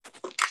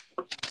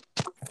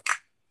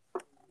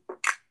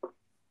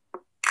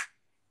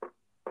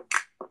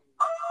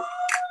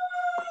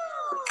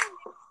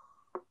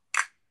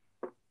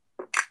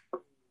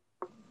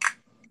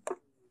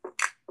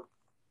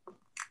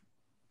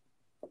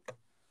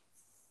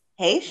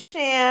Hey,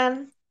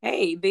 Shan.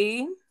 Hey,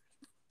 B.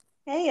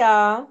 Hey,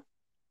 y'all.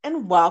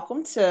 And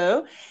welcome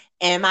to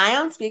Am I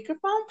on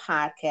Speakerphone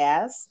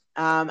podcast.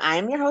 I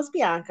am your host,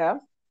 Bianca.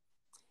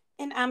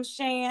 And I'm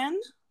Shan.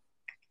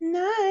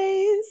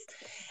 Nice.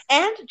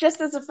 And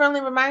just as a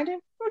friendly reminder,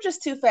 we're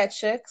just two fat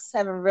chicks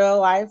having real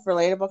life,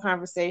 relatable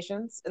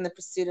conversations in the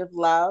pursuit of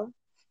love,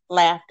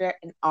 laughter,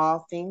 and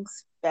all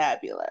things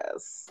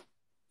fabulous.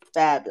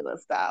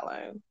 Fabulous,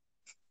 darling.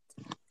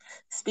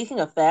 Speaking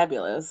of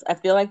fabulous, I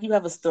feel like you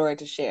have a story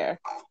to share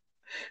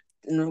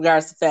in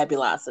regards to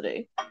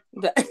fabulosity.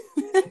 The-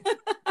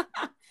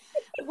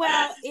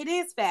 well, it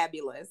is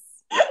fabulous.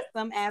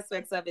 Some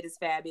aspects of it is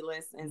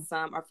fabulous and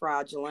some are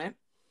fraudulent.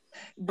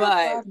 Not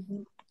But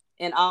fraudulent.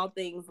 in all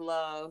things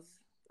love,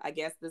 I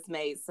guess this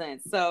made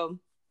sense. So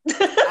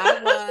I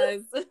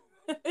was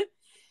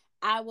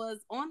I was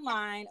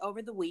online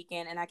over the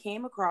weekend and I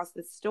came across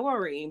this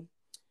story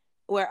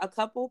where a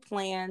couple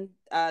planned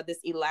this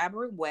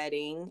elaborate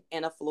wedding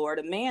in a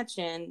Florida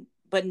mansion,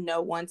 but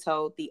no one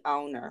told the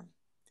owner.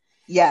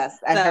 Yes,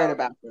 I heard So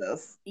about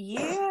this.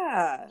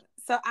 yeah.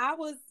 So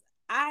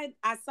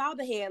I saw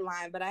the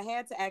headline, but I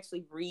had to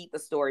actually read the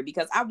story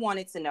because I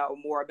wanted to know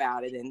more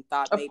about it and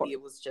thought Of maybe course.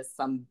 it was just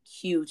some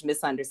huge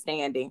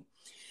misunderstanding.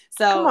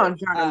 Come So on,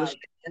 journalist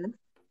Shan.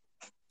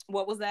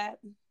 what was that?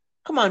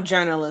 Come on,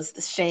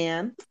 journalist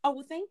Shan. Oh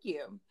well, thank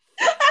you.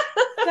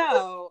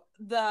 So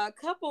the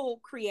couple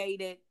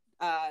created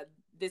uh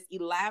this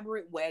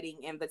elaborate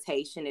wedding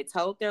invitation. It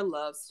told their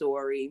love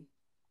story.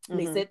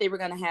 They Hmm. said they were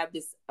going to have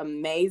this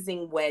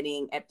amazing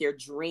wedding at their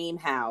dream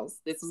house.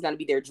 This was going to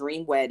be their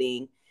dream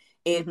wedding.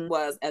 It Hmm.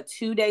 was a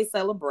 2 day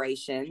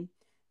celebration.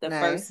 The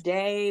first Nice.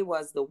 day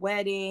was the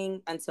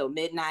wedding until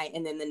midnight,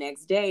 and then the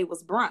next day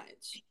was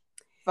brunch.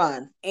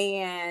 Fun.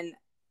 And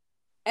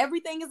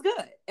everything is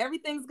good.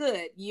 Everything's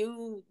good.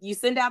 You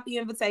send out the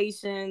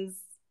invitations.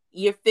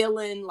 You're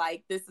feeling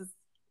like this is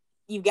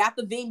you got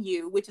the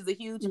venue, which is a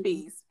huge Hmm.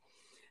 piece.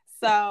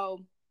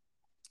 So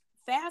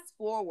fast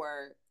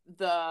forward,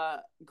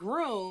 the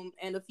groom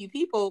and a few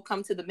people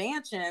come to the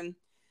mansion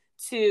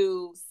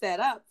to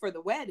set up for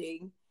the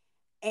wedding.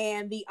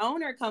 And the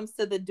owner comes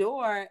to the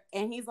door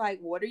and he's like,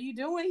 "What are you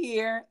doing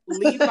here?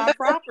 Leave my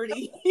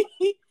property."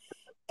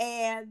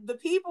 And the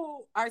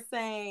people are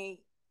saying,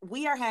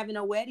 "We are having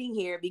a wedding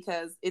here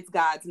because it's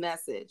God's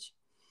message."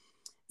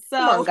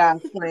 Come on, So,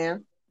 God's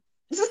plan.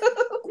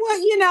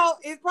 well,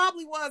 it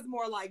probably was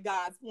more like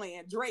God's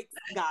plan, Drake's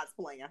God's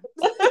plan,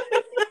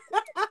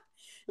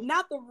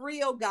 not the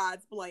real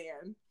God's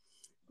plan.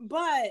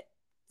 But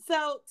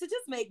so to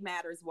just make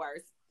matters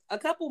worse, a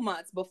couple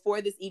months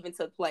before this even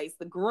took place,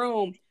 the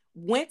groom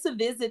went to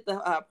visit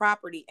the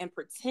property and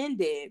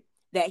pretended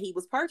that he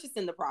was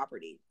purchasing the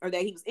property or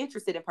that he was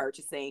interested in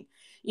purchasing.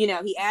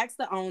 He asked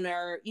the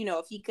owner,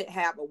 if he could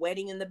have a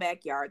wedding in the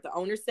backyard. The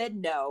owner said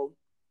no.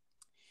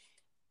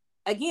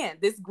 Again,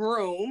 this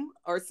groom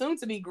or soon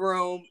to be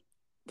groom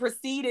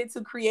proceeded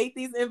to create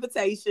these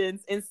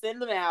invitations and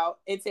send them out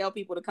and tell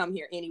people to come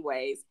here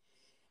anyways.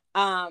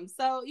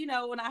 So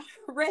when I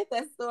read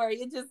that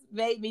story, it just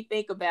made me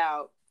think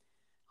about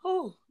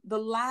the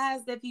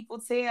lies that people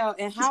tell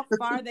and how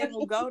far they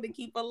will go to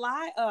keep a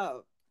lie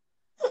up.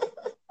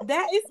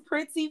 That is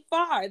pretty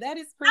far. That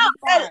is pretty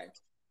that, far.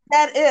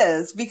 that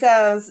is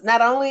because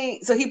not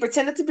only, so he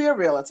pretended to be a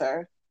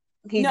realtor.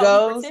 He No, he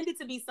goes, pretended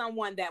to be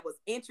someone that was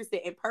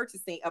interested in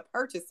purchasing a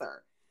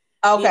purchaser.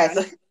 okay,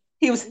 so He.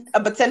 he was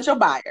a potential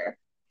buyer.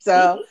 So,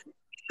 Mhm.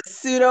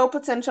 pseudo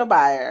potential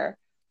buyer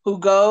who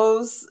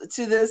goes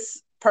to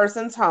this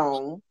person's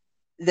home,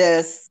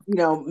 this,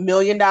 $1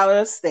 million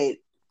estate,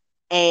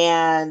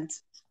 and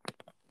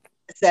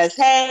says,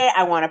 "Hey,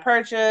 I want to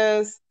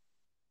purchase.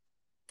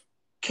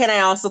 Can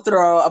I also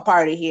throw a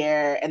party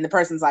here?" And the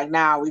person's like,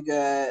 "Nah, we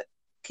good.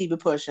 Keep it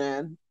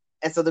pushing."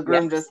 And so the Yeah.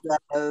 groom just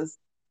says,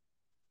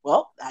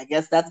 "Well, I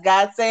guess that's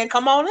God saying,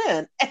 come on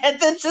in." And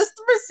then just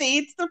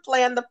proceeds to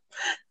plan the.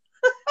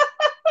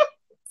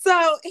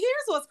 So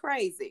here's what's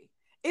crazy.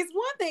 It's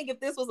one thing if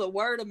this was a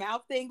word of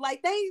mouth thing,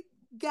 like they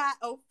got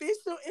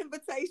official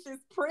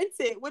invitations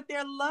printed with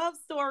their love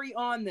story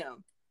on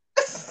them.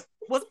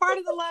 Was part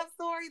of the love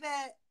story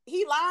that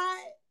he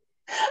lied,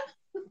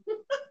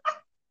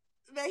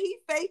 that he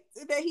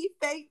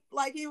faked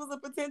like he was a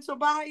potential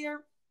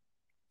buyer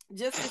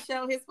just to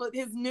show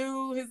his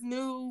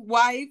new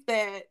wife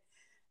that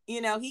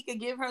he could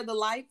give her the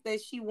life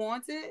that she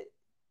wanted.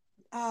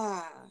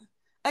 Ah,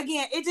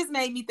 again, it just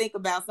made me think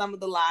about some of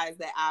the lies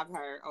that I've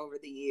heard over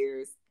the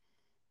years,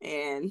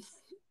 and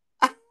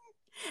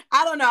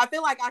I don't know. I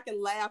feel like I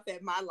can laugh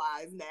at my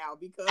lies now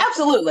because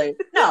Absolutely.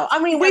 No,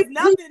 I mean, because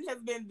nothing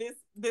has been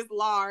this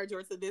large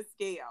or to this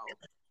scale.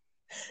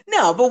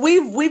 no, but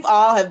we've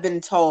all have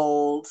been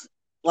told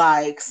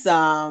like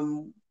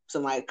some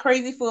like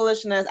crazy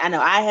foolishness. I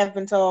know I have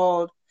been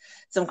told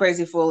some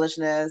crazy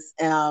foolishness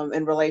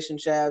in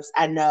relationships.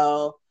 I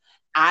know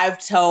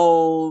I've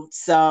told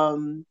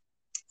some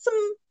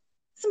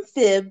some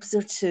fibs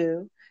or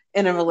two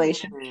in a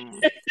relationship.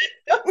 Mm.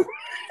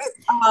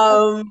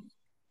 Um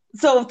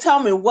so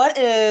tell me, what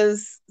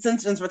is,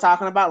 since we're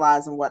talking about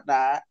lies and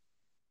whatnot,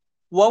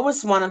 what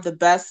was one of the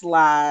best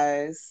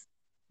lies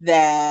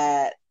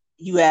that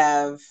you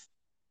have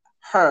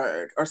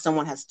heard or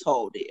someone has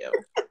told you?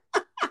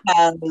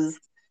 Because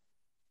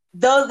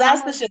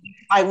that's the shit.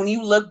 Like when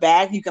you look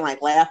back, you can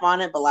like laugh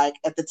on it, but like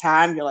at the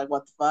time, you're like,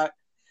 what the fuck?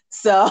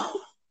 So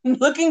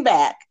looking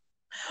back,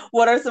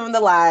 what are some of the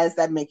lies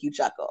that make you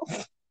chuckle?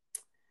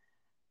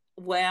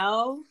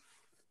 Well,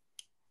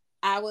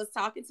 I was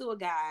talking to a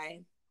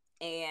guy,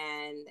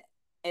 and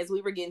as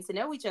we were getting to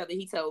know each other,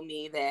 he told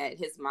me that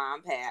his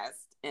mom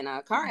passed in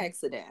a car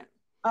accident.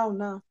 Oh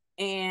no.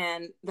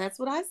 And that's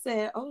what I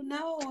said. Oh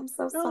no, I'm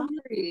so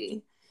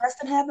sorry. Rest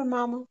in heaven,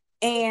 mama.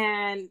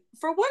 And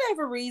for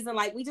whatever reason,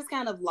 like we just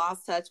kind of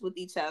lost touch with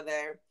each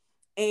other.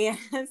 And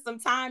some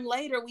time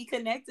later, we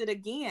connected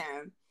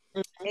again.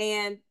 Mm-hmm.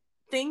 And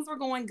things were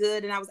going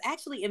good. And I was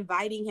actually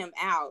inviting him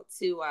out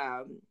to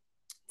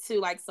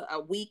like a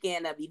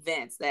weekend of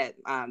events that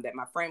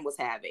my friend was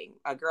having,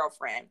 a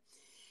girlfriend.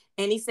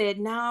 And he said,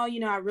 no,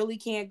 I really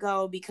can't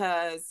go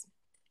because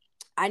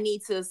I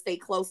need to stay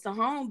close to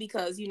home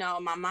because,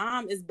 my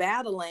mom is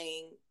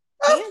battling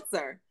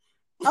cancer.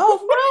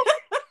 Oh, no.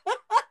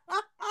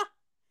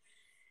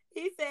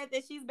 He said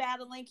that she's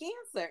battling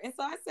cancer. And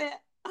so I said,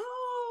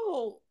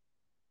 oh.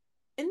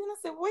 And then I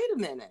said, wait a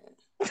minute.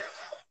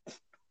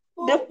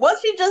 Was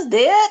she just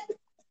dead a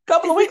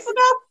couple of weeks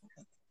ago?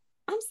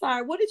 I'm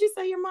sorry. What did you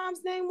say your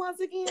mom's name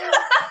was again?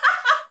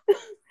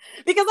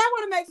 Because I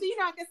want to make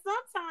sure, because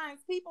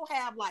sometimes people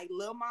have like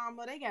little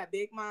mama, they got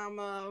big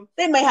mama.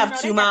 They may have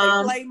two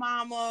moms. Play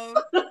mama.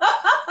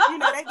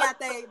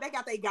 They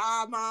got their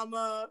god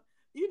mama.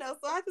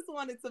 So I just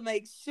wanted to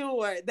make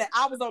sure that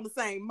I was on the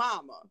same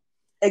mama.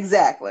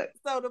 Exactly.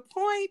 So the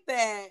point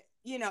that,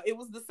 it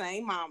was the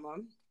same mama.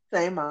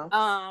 Same mom.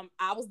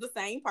 I was the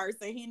same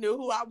person. He knew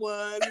who I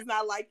was. It's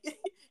not like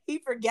he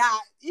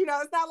forgot.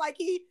 It's not like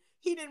he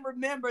didn't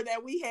remember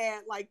that we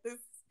had like this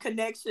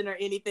connection or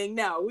anything.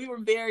 No, we were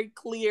very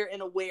clear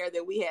and aware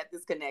that we had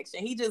this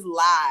connection. He just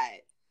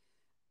lied.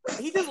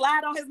 He just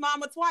lied on his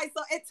mama twice.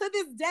 So to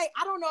this day,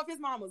 I don't know if his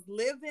mom was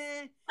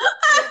living,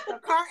 if the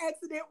car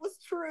accident was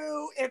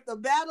true, if the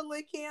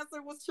battling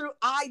cancer was true.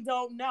 I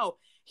don't know.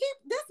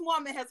 This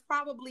woman has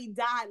probably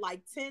died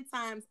like 10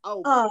 times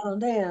over. Oh,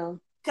 damn.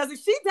 Because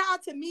if she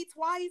died to me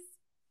twice,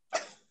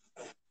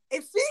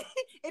 if he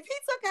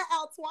took her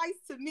out twice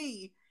to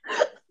me,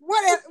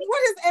 what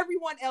has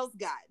everyone else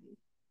gotten?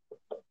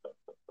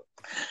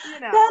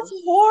 That's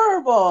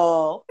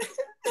horrible.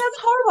 That's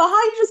horrible.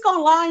 How you just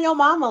gonna lie on your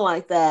mama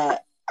like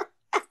that?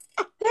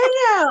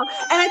 Damn.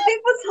 And I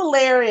think what's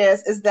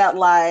hilarious is that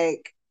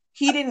like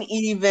he didn't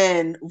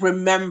even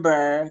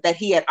remember that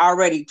he had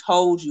already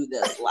told you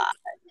this lie.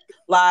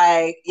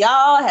 Like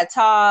y'all had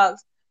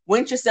talked,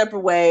 went your separate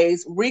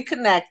ways,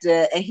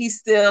 reconnected, and he's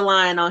still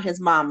lying on his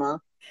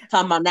mama,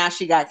 talking about now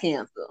she got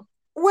cancer.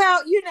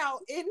 Well,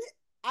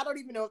 I don't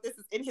even know if this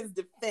is in his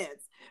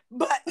defense,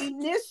 but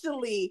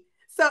initially,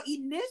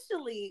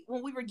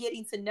 when we were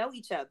getting to know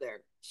each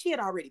other, she had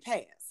already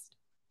passed.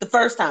 The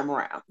first time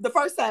around.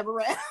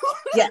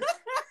 Yeah.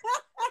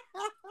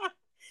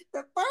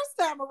 The first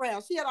time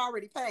around, she had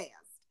already passed.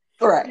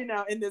 Correct.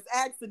 In this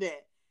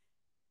accident.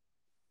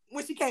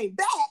 When she came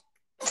back,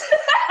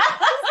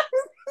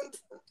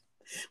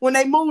 when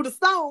they moved a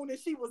stone and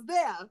she was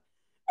there,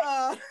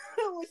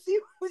 when she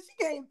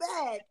came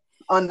back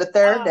on the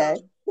third day,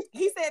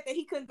 he said that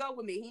he couldn't go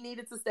with me. He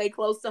needed to stay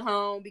close to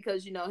home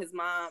because his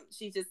mom,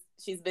 she's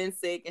been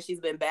sick and she's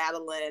been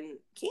battling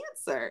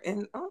cancer.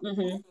 And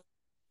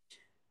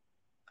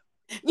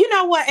you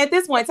know what? At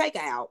this point, take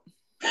her out.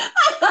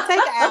 Take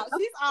her out.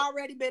 She's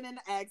already been in an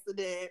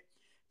accident.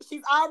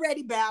 She's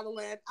already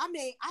battling. I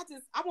mean,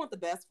 I want the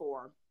best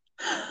for her.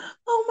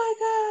 Oh my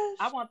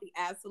gosh. I want the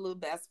absolute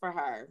best for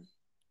her.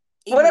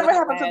 Whatever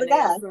happened to the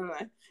guy?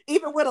 Son.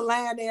 Even with a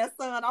lying-ass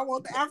son, I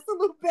want the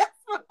absolute best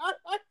for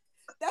her.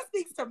 That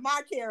speaks to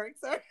my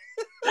character.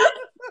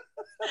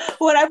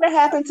 Whatever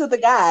happened to the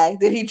guy?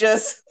 Did he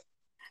just...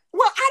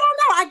 Well, I don't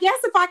know. I guess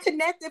if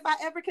I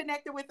ever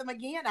connected with him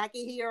again, I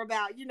can hear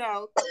about,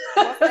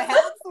 what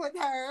happens with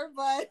her.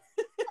 But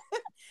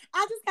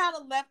I just kind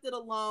of left it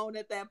alone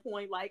at that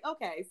point. Like,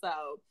 okay,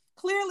 so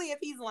clearly if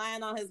he's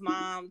lying on his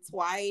mom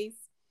twice,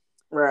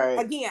 right?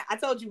 Again, I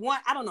told you one,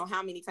 I don't know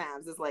how many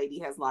times this lady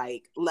has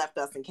like left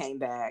us and came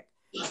back.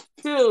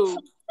 Two,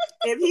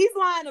 if he's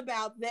lying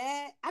about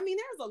that, I mean,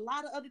 there's a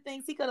lot of other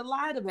things he could have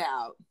lied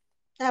about.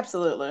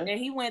 Absolutely. And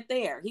he went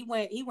there. He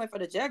went for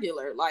the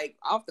jugular, like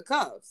off the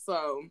cuff.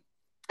 So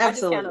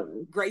absolutely. I just kind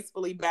of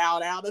gracefully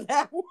bowed out of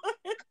that one.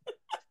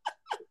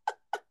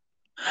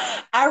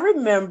 I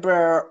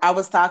remember I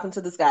was talking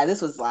to this guy.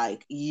 This was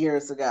like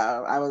years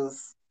ago.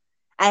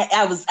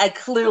 I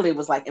clearly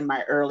was like in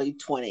my early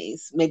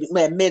 20s, maybe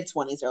mid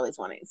 20s, early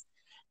 20s.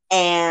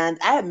 And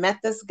I had met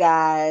this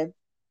guy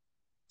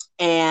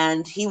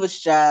and he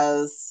was,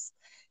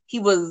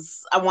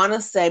 I want to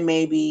say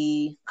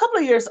maybe a couple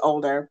of years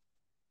older.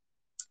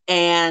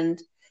 And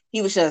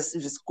he was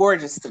just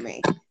gorgeous to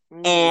me.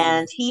 Mm-hmm.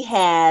 And he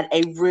had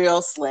a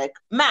real slick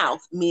mouth,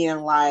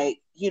 meaning like,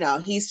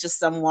 he's just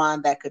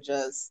someone that could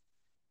just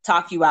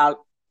talk you out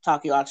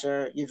talk you out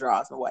your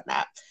draws and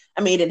whatnot.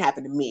 I mean, it didn't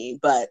happen to me,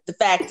 but the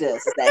fact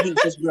is that he was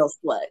just real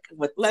slick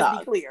with the Let's talk.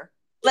 be clear.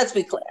 Let's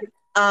be clear.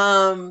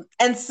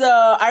 And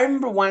so I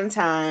remember one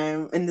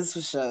time, and this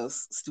was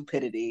just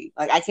stupidity.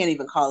 Like, I can't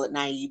even call it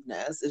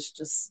naiveness. It's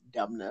just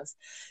dumbness.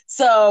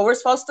 So we're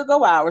supposed to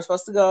go out. We're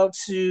supposed to go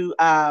to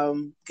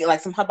get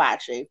like some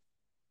hibachi.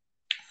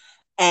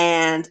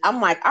 And I'm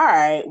like, all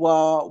right,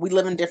 well, we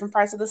live in different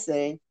parts of the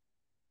city.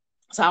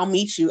 So I'll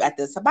meet you at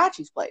this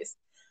hibachi's place.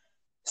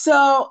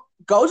 So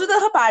go to the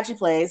hibachi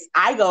place.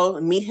 I go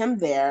and meet him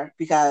there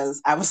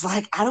because I was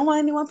like, I don't want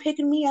anyone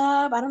picking me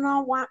up. I don't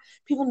know why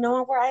people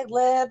knowing where I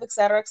live, et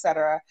cetera, et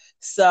cetera.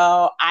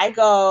 So I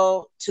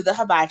go to the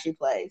hibachi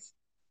place.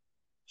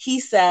 He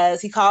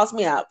says, he calls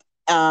me up.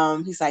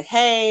 He's like,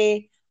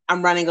 hey,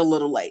 I'm running a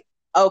little late.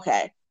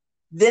 Okay.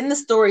 Then the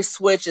story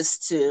switches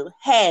to,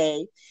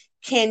 hey,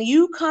 can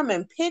you come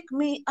and pick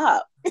me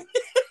up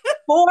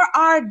for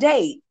our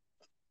date?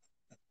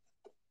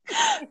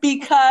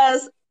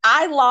 Because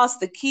I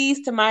lost the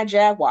keys to my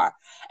Jaguar.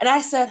 And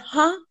I said,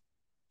 huh?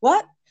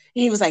 What?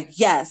 And he was like,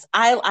 yes,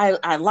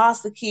 I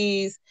lost the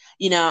keys.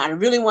 I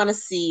really want to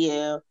see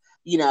you,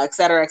 et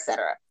cetera, et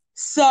cetera.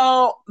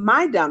 So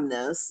my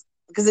dumbness,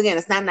 because again,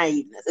 it's not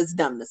naiveness, it's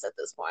dumbness at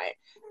this point,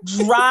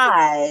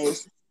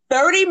 drives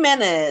 30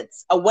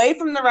 minutes away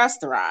from the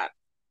restaurant.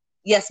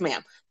 Yes,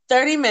 ma'am.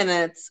 30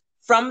 minutes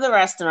from the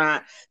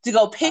restaurant to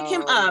go pick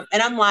him up.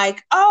 And I'm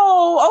like,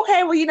 oh,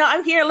 okay, well,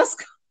 I'm here. Let's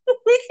go.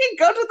 We can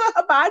go to the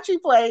hibachi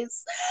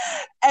place.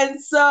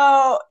 And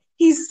so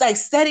he's like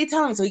steady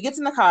telling me. So he gets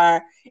in the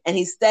car and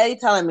he's steady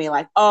telling me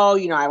like, oh,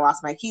 I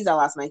lost my keys.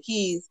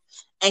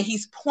 And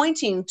he's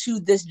pointing to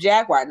this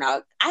Jaguar.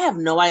 Now, I have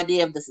no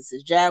idea if this is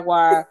his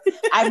Jaguar.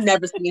 I've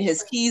never seen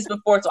his keys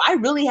before. So I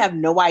really have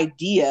no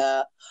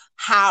idea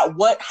how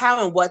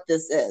and what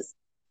this is.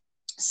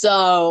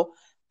 So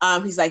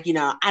he's like,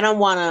 I don't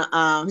want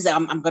to, he's like,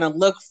 I'm going to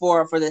look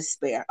for this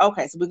spare.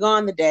 Okay. So we go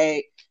on the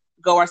date,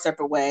 go our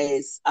separate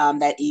ways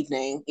that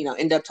evening,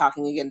 end up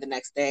talking again the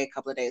next day, a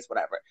couple of days,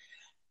 whatever.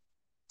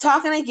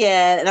 Talking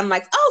again. And I'm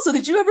like, oh, so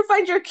did you ever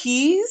find your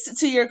keys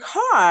to your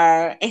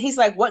car? And he's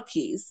like, what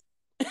keys?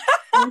 It's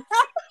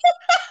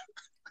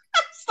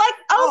like,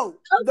 oh,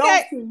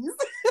 okay. Those keys.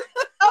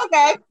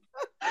 Okay.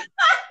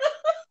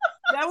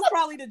 That was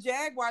probably the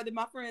Jaguar that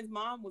my friend's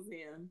mom was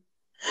in.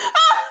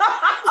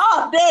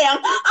 Oh,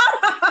 damn.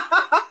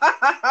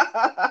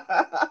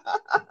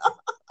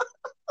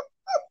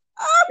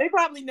 They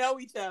probably know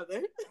each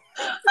other.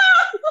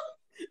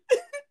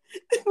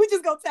 We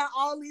just gonna tell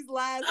all these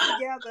lies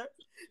together.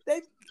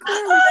 They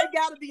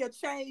got to be a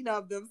chain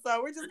of them,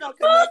 so we're just gonna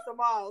connect them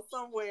all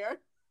somewhere.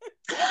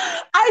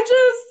 I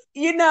just,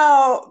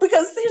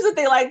 because here's the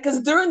thing, like,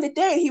 because during the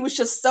day he was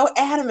just so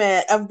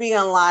adamant of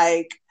being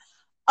like,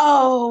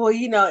 oh,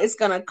 it's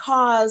gonna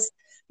cost,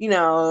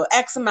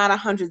 X amount of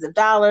hundreds of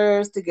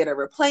dollars to get a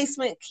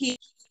replacement key.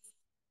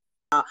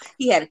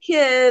 He had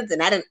kids,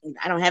 and I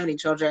don't have any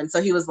children,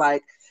 so he was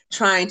like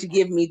trying to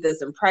give me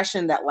this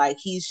impression that like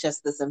he's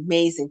just this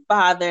amazing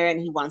father and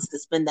he wants to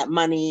spend that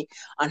money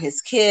on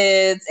his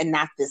kids and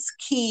not this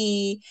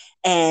key,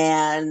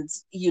 and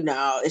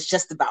it's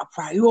just about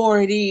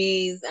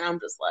priorities. And I'm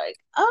just like,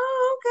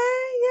 oh,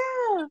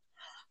 okay, yeah,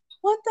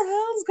 what the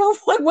hell's going,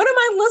 what am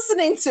I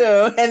listening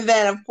to? And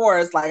then of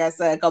course, like I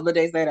said, a couple of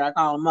days later I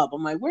call him up.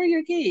 I'm like, where are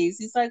your keys?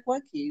 He's like,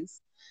 what keys?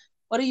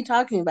 What are you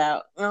talking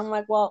about? And I'm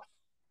like, well,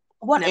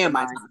 what am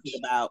I talking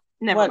about?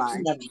 Never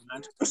mind.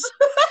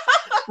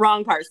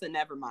 Wrong person.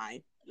 Never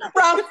mind.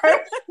 Wrong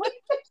person.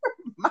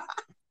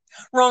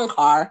 Wrong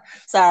car.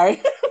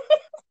 Sorry.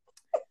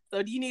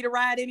 So, do you need a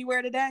ride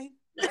anywhere today?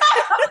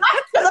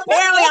 Because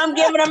apparently I'm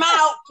giving them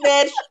out,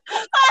 bitch.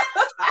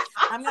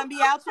 I'm gonna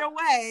be out your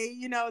way.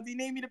 Do you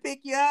need me to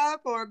pick you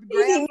up or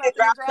grab something and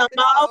drop it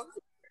off?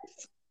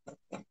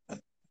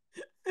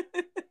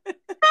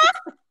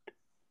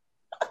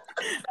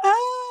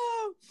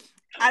 Oh.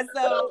 And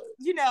so,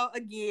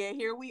 again,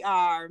 here we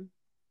are.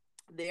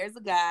 There's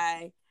a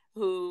guy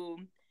who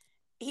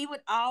he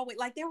would always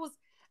like, there was,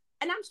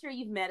 and I'm sure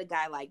you've met a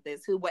guy like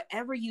this who,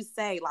 whatever you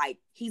say, like,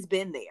 he's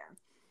been there.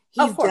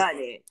 He's done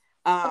it.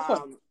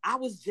 I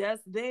was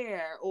just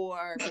there,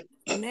 or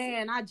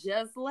man, I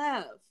just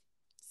left.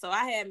 So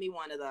I had me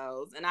one of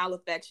those, and I'll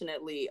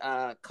affectionately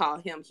call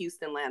him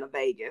Houston, Atlanta,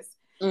 Vegas,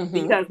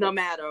 because no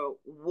matter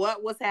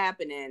what was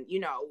happening,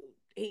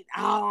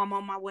 I'm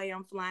on my way.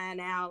 I'm flying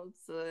out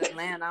to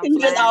Atlanta. I'm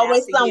just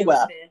always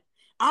somewhere.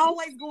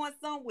 Always going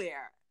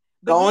somewhere.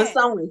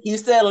 Somewhere.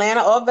 Houston,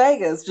 Atlanta, or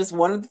Vegas. Just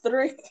one of the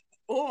three.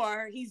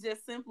 Or he's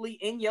just simply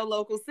in your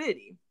local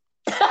city.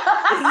 Because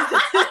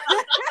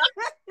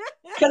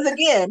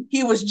again,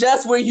 he was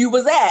just where you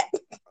was at.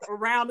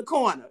 Around the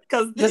corner.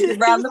 Just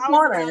around the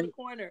corner.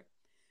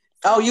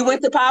 So, oh, you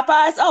went to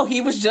Popeyes? Oh,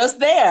 he was just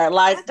there.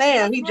 Like,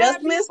 damn, he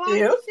just missed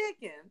you.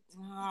 Chicken.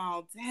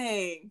 Oh,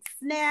 dang.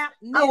 Snap.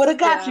 I would have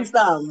got you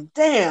some.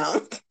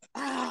 Damn.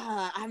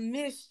 I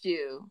missed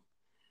you.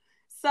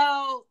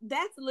 So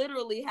that's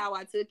literally how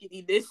I took it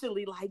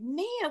initially. Like,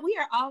 man, we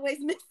are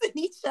always missing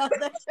each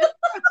other.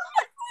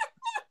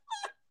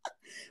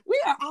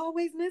 We are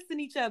always missing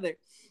each other.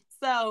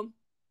 So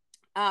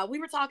we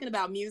were talking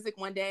about music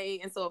one day,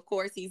 and so of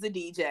course he's a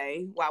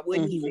DJ. Why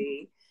wouldn't he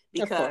be?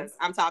 Because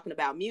I'm talking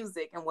about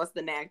music, and what's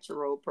the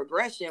natural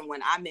progression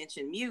when I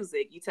mention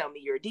music? You tell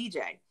me you're a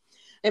DJ.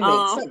 It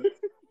makes sense.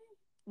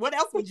 What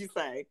else would you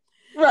say?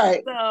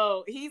 Right.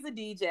 So he's a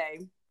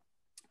DJ.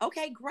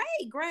 Okay,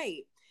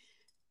 great.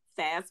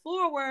 Fast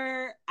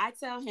forward, I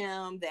tell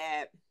him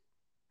that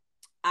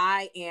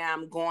I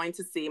am going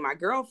to see my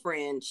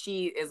girlfriend.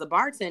 She is a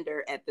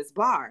bartender at this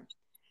bar.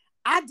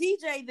 I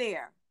DJ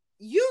there.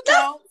 You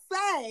don't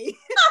say.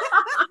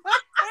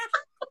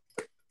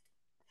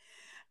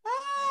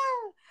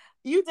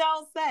 You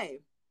don't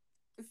say.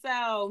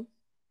 So,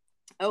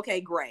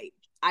 okay, great.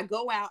 I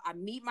go out, I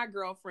meet my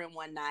girlfriend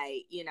one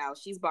night, you know,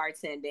 she's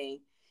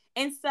bartending.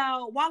 And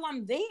so while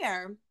I'm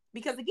there,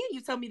 because again,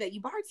 you told me that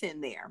you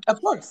bartend there. Of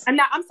course. I'm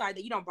sorry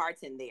that you don't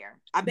bartend there.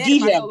 I bet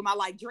if I told him I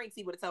like drinks,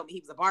 he would have told me he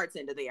was a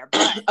bartender there.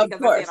 But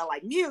because I said I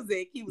like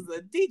music, he was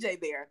a DJ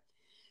there.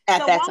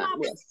 At that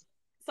time, yes.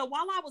 So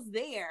while I was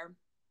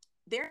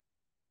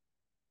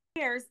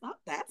there's, oh,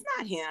 that's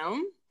not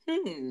him.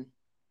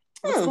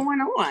 What's going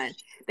on?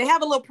 They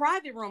have a little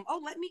private room.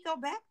 Oh, let me go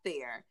back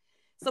there.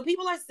 So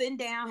people are sitting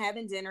down,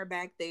 having dinner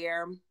back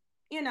there.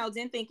 You know,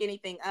 didn't think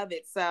anything of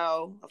it.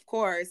 So, of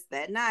course,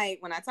 that night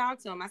when I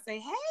talked to him, I say,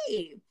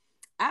 hey,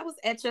 I was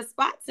at your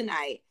spot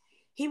tonight.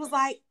 He was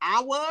like,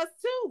 I was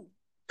too.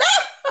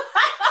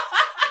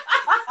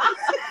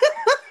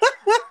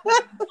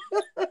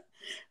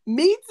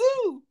 Me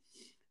too.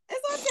 And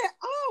so I said,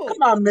 oh.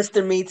 Come on,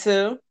 Mr. Me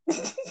Too.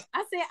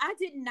 I said, I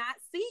did not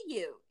see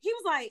you. He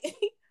was like,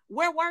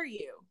 where were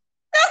you?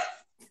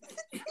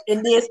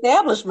 In the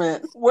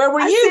establishment. Where were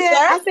you, sir?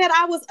 I said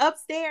I was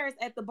upstairs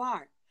at the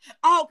bar.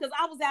 Oh, because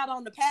I was out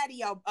on the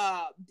patio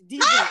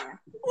DJing.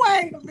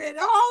 Wait a minute.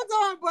 Hold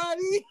on,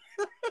 buddy.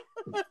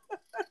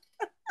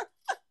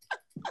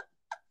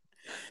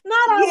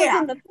 I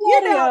was in the patio.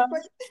 You know,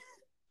 but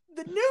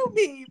the new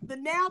me, the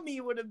now me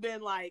would have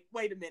been like,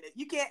 wait a minute.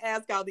 You can't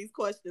ask all these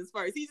questions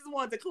first. He just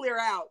wanted to clear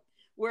out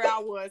where I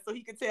was so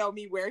he could tell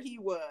me where he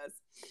was.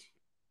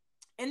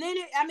 And then,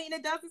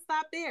 it doesn't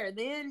stop there.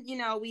 Then, you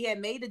know, we had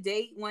made a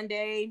date one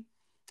day.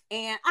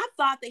 And I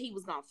thought that he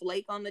was going to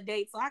flake on the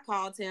date. So I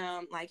called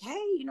him like,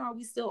 hey, you know, are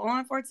we still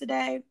on for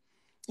today?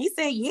 He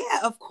said,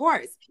 yeah, of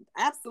course.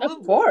 Absolutely.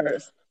 Of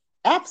course.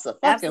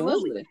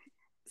 Absolutely.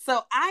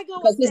 So I go.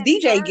 Because his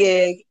DJ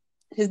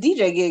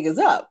gig is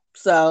up.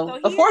 So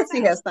of course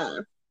he has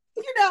time.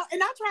 You know,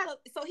 and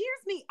so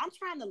here's me. I'm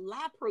trying to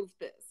lie proof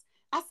this.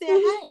 I said,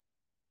 hey,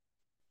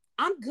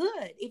 I'm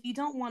good if you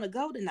don't want to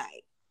go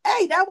tonight.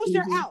 Hey, that was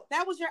your out.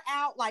 That was your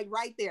out, like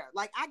right there.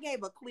 Like I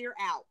gave a clear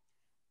out.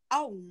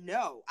 Oh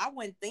no, I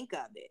wouldn't think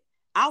of it.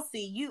 I'll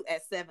see you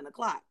at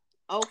 7:00.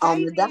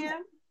 Okay,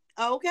 then.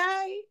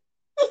 Okay.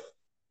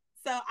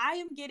 So I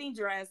am getting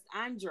dressed.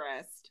 I'm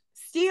dressed.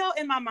 Still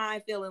in my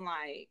mind feeling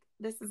like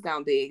this is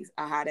gonna be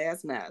a hot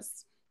ass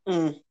mess.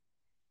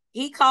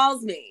 He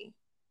calls me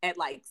at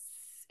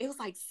it was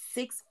like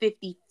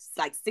 6:50,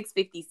 like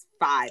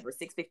 6:55 or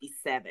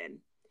 6:57.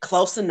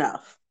 Close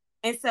enough.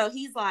 And so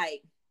he's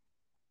like,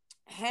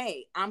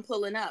 hey, I'm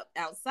pulling up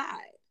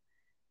outside.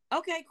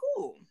 Okay,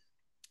 cool.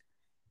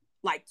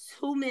 Like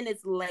 2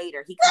 minutes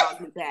later, he calls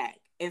me back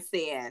and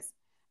says,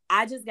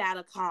 I just got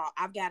a call.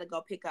 I've got to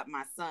go pick up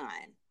my son.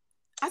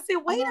 I said,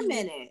 wait a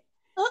minute.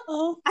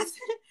 I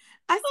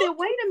said,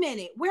 wait a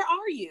minute. Where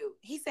are you?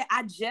 He said,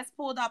 I just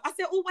pulled up. I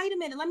said, oh, wait a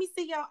minute. Let me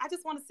see I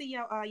just want to see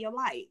your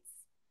lights.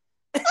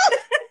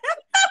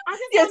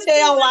 Your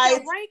tail lights.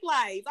 Your brake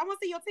lights. I want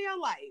to see your tail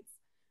lights.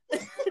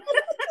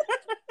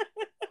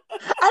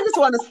 I just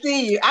want to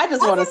see you. I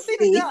just want to see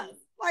the dust.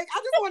 Like, I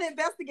just want to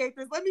investigate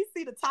this. Let me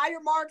see the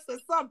tire marks or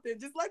something.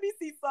 Just let me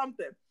see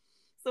something.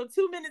 So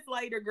 2 minutes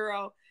later,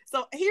 girl.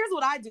 So here's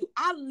what I do.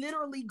 I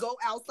literally go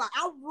outside.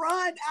 I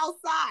run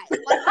outside.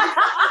 Like,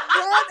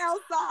 I run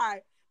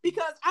outside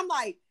because I'm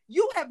like,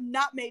 you have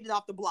not made it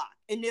off the block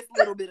in this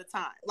little bit of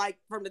time. Like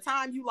from the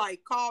time you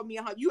called me,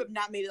 you have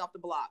not made it off the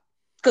block.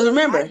 Because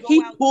remember,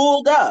 he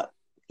pulled up.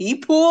 He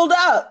pulled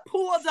up.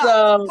 Pull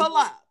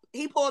up.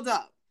 He pulled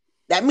up.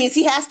 That means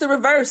he has to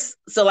reverse.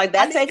 So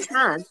that takes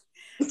time.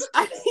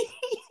 I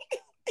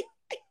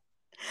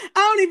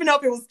don't even know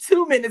if it was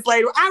 2 minutes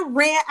later. I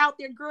ran out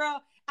there, girl.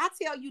 I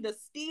tell you, the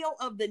steal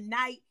of the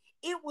night.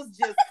 It was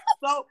just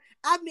so.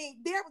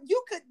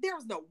 There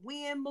was no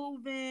wind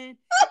moving.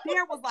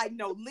 There was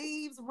no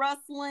leaves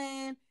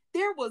rustling.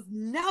 There was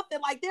nothing.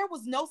 There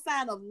was no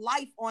sign of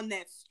life on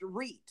that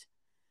street.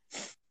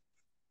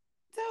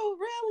 So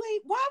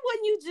really, why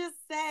wouldn't you just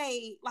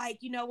say,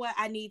 you know what?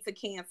 I need to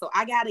cancel.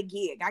 I got a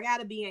gig. I got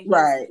to be in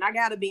Houston. Right. I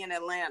got to be in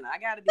Atlanta. I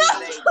got to be in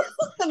Vegas.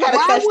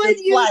 Why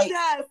wouldn't you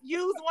just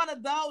use one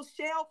of those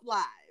shelf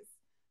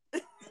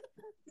lies?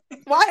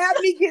 Why have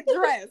me get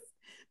dressed?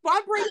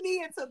 Why bring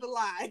me into the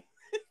lie?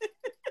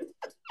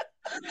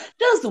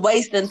 Just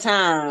wasting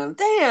time.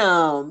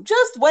 Damn.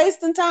 Just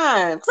wasting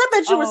time. Because I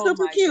bet you were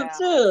super cute,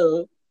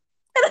 too.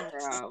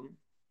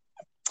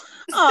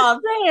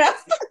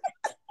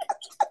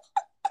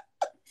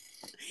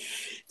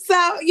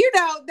 So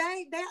they're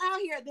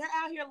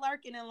out here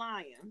lurking and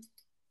lying.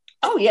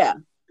 Oh yeah.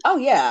 Oh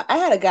yeah. I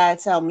had a guy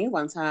tell me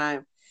one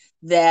time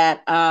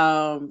that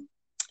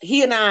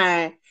he and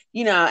I,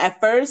 at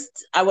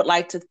first I would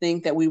like to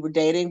think that we were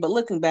dating, but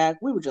looking back,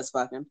 we were just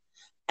fucking.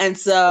 And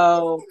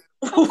so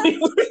Okay.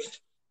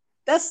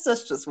 that's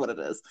just what it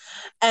is.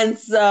 And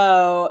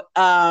so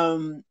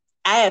I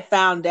had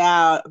found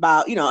out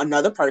about,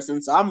 another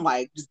person. So I'm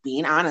like just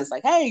being honest,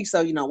 like, hey,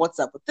 so what's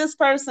up with this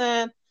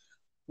person?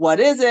 What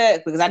is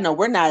it? Because I know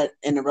we're not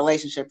in a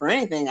relationship or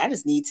anything. I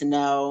just need to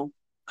know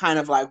kind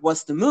of like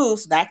what's the move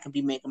so that I can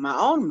be making my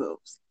own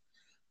moves.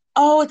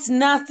 Oh, it's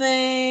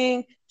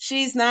nothing.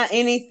 She's not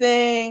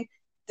anything.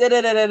 Da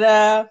da da da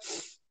da.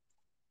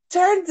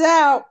 Turns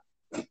out,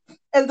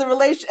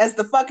 as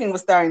the fucking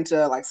was starting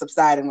to like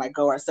subside and like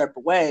go our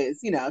separate ways,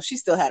 she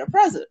still had a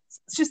presence.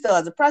 She still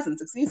has a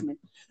presence, excuse me.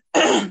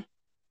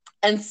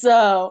 And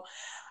so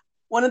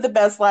one of the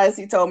best lies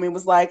he told me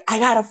was like, I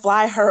gotta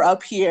fly her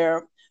up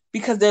here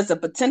because there's a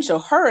potential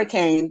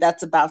hurricane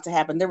that's about to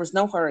happen. There was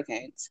no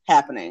hurricanes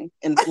happening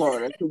in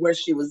Florida to where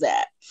she was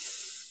at.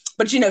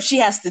 But she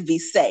has to be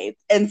safe.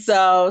 And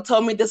so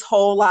told me this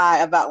whole lie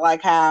about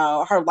like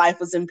how her life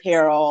was in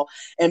peril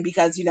and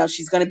because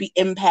she's going to be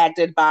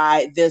impacted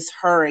by this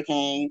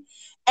hurricane.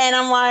 And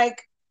I'm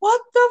like,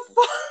 what the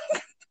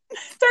fuck?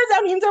 Turns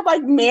out he ends up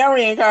like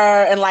marrying her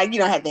and like,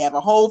 had they have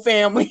a whole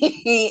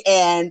family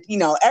and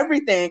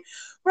everything.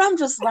 But I'm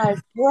just like,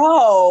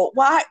 bro,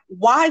 why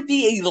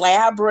the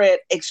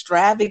elaborate,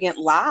 extravagant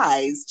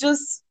lies?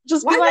 Just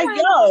Why be like, you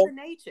yo, Mother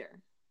Nature?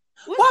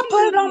 why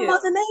put it on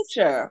Mother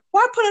Nature?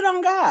 Why put it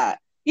on God?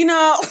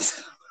 God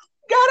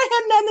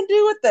had nothing to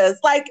do with this.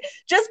 Like,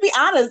 just be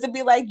honest and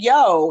be like,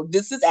 yo,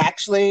 this is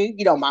actually,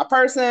 my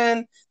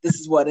person. This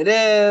is what it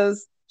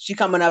is. She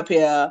coming up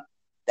here.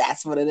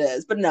 That's what it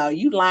is. But no,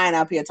 you lying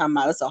up here talking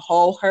about it's a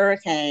whole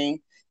hurricane,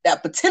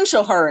 that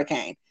potential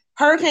hurricane.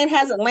 Hurricane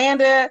hasn't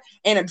landed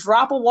and a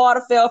drop of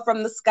water fell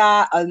from the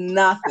sky or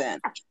nothing.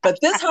 But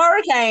this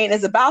hurricane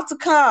is about to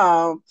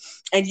come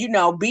and,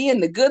 being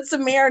the good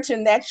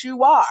Samaritan that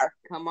you are.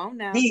 Come on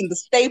now. Being the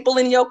staple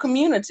in your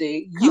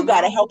community, you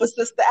got to help a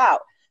sister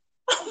out.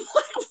 He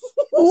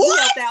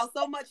helped out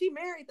so much, he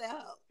married the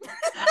hoe.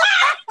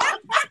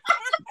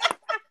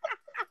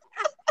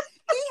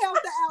 He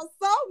helped out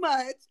so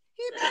much,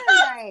 he married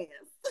her ass.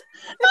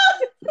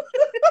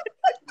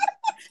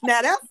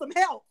 Now that's some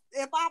help,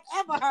 if I've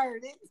ever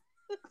heard it.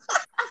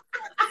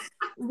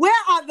 Where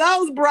are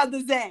those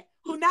brothers at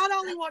who not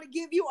only want to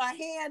give you a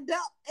hand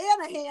up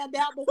and a hand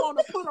out, but want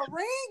to put a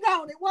ring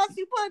on it once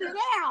you put it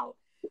out?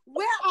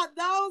 Where are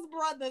those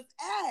brothers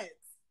at?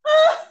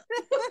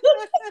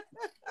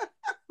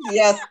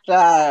 Yes,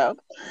 child.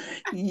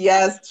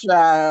 Yes,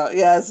 child.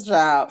 Yes,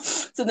 child.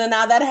 So then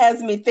now that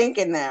has me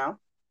thinking now,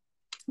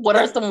 what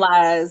are some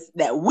lies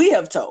that we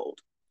have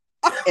told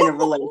in a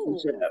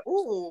relationship?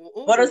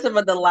 What are some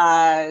of the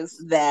lies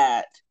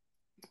that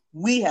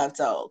we have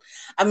told?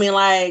 I mean,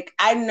 like,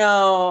 I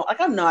know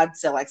I'd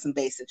say like some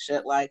basic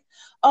shit like,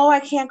 oh, I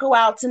can't go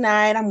out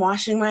tonight. I'm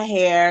washing my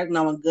hair,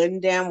 knowing good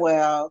and damn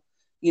well,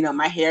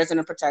 my hair's in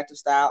a protective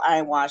style. I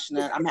ain't washing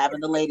it. I'm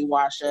having the lady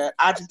wash it.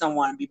 I just don't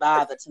want to be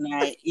bothered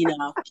tonight,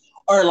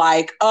 Or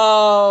like,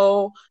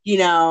 oh,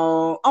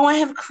 I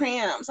have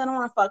cramps. I don't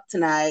want to fuck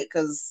tonight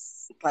because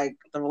like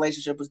the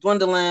relationship was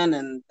dwindling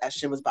and that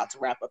shit was about to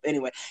wrap up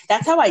anyway.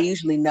 That's how I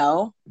usually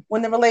know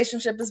when the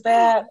relationship is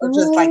bad or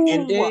just like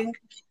ending,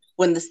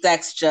 when the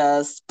sex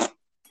just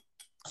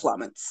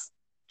plummets.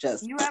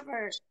 Just you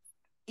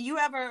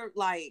ever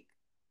like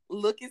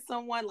look at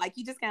someone, like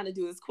you just kind of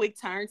do this quick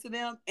turn to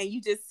them and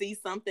you just see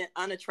something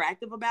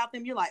unattractive about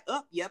them, you're like,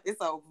 oh, yep,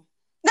 it's over.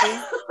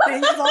 Things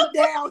go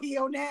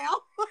downhill now.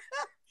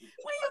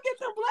 When you get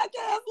the black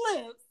ass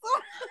lips.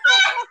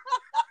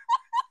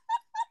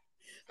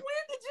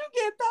 When did you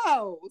get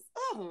those?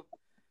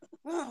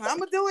 I'm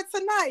gonna do it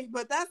tonight,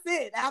 but that's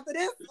it. After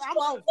this, I'm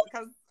over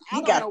because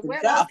I don't know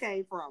where those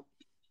came from.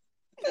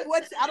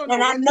 I don't know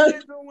what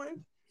you're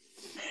doing.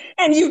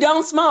 And you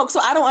don't smoke,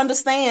 so I don't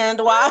understand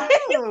why.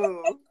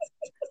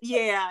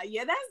 Yeah,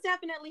 that's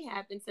definitely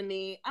happened to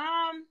me.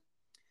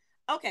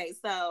 Okay,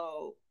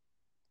 so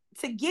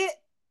to get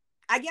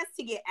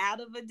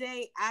out of a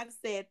date, I've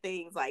said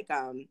things like,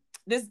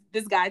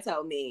 this guy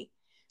told me,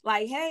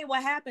 like, hey,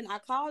 what happened? I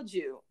called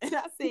you. And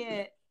I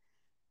said,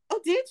 oh,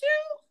 did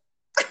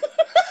you?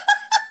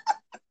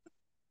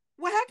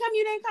 Well, how come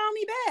you didn't call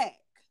me back?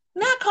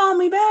 Not call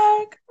me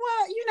back.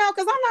 Well,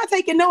 because I'm not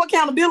taking no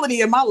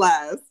accountability in my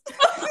lives.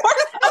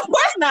 Of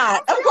course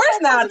not. Of course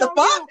not. The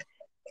fuck?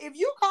 If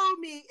you called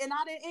me and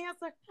I didn't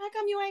answer, how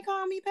come you ain't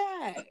called me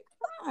back?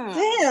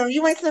 Damn,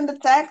 you ain't send a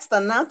text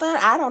or nothing?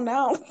 I don't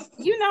know.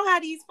 You know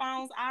how these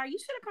phones are. You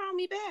should have called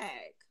me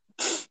back.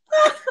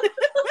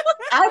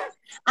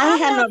 I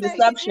had no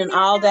reception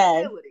all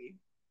day.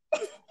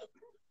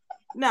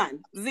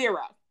 None.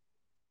 Zero.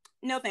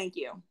 No, thank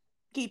you.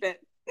 Keep it.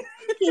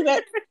 Keep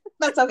it.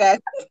 That's okay.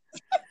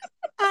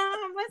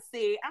 Let's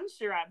see. I'm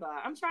sure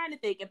I'm trying to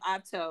think if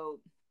I've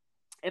told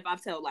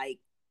like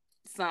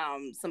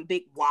some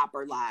big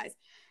whopper lies.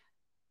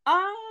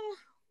 Uh,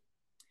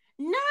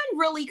 none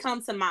really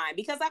come to mind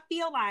because I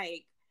feel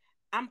like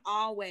I'm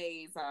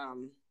always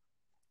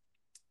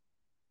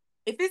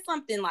if it's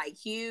something like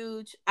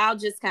huge, I'll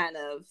just kind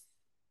of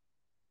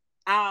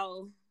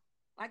I'll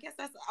I guess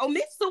that's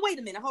omission. So wait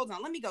a minute, hold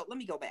on. Let me go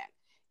back.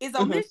 Is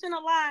omission a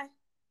lie?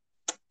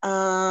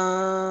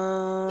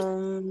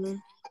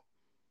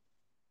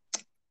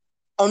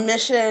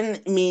 Omission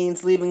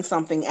means leaving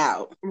something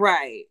out.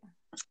 Right.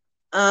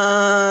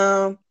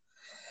 Because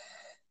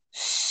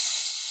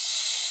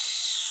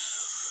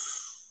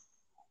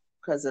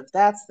if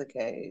that's the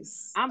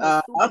case, I'm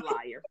a super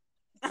liar.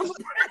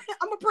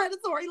 I'm a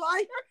predatory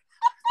liar.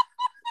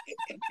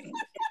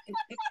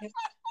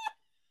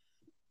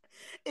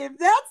 If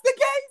that's the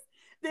case,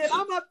 then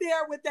I'm up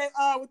there with that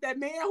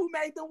man who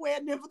made the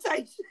wedding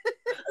invitation.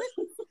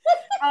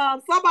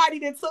 Somebody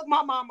that took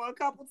my mama a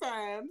couple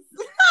times.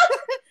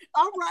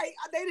 All right,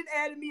 they didn't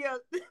add me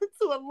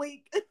to a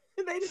link.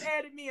 They just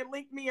added me and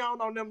linked me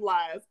on them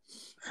lives.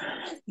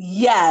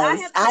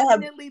 Yes, I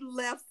have definitely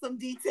left some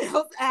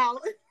details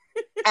out.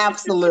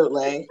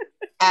 Absolutely.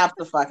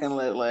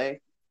 Absolutely.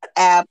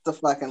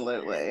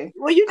 Absolutely.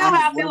 Well, you know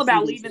how I feel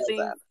about leaving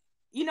things.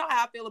 You know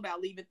how I feel about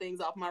leaving things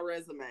off my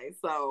resume.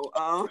 So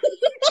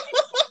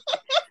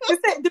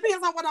it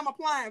depends on what I'm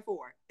applying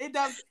for. It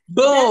does.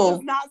 Boom. That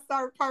does not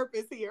serve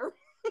purpose here.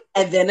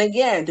 And then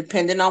again,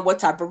 depending on what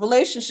type of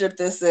relationship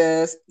this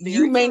is,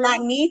 you may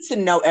not need to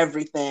know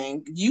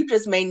everything. You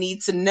just may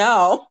need to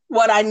know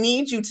what I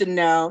need you to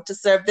know to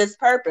serve this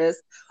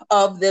purpose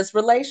of this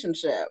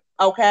relationship.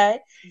 Okay?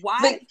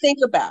 Why? Think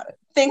about it.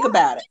 Think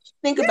about it.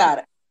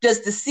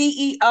 Does the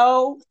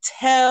CEO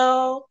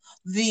tell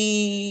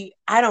the,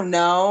 I don't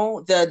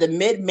know, the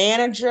mid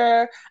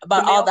manager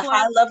about all the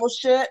high level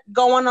shit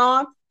going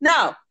on?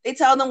 No, they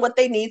tell them what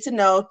they need to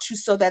know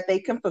so that they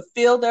can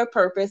fulfill their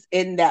purpose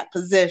in that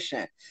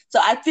position. So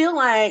I feel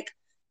like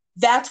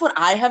that's what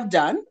I have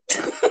done.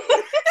 You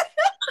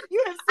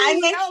have I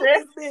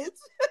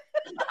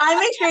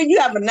make sure you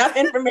have enough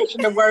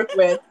information to work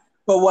with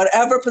for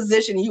whatever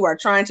position you are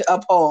trying to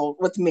uphold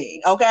with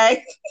me.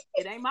 Okay?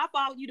 It ain't my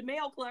fault. You the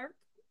mail clerk.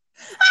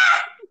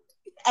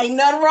 Ain't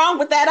nothing wrong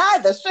with that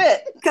either.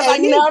 Shit.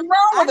 Ain't nothing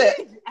wrong with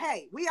it.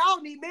 Hey, we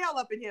all need mail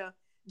up in here.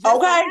 Just okay.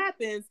 What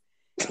happens,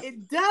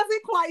 it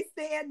doesn't quite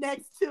stand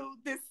next to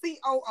this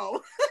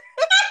COO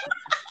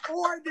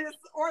or this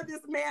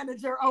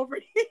manager over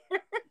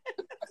here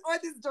or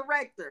this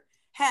director.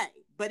 Hey,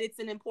 but it's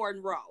an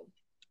important role.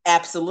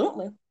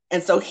 Absolutely.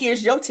 And so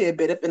here's your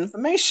tidbit of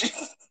information.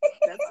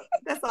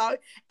 That's all.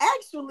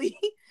 Actually,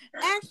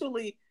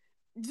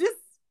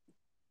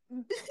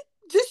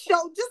 just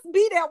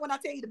be there when I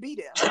tell you to be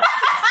there. Okay.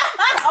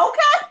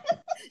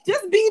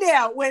 Just be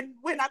there when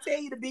I tell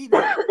you to be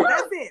there.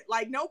 That's it.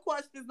 Like no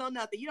questions, no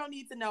nothing. You don't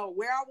need to know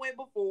where I went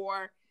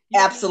before. You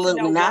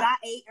Absolutely don't need to know not. What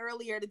I ate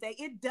earlier today.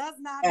 It does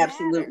not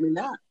Absolutely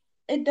matter. not.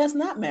 It does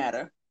not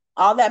matter.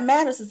 All that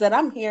matters is that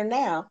I'm here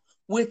now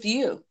with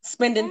you,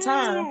 spending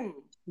time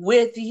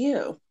with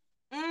you.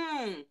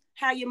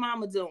 How your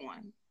mama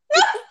doing?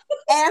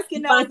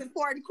 Asking those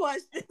important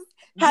questions.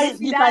 How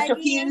you got your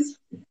keys?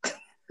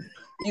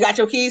 You got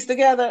your keys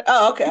together?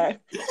 Oh, okay.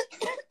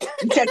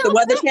 You checked the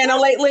Weather Channel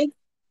lately?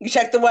 You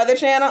checked the Weather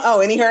Channel? Oh,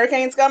 any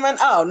hurricanes coming?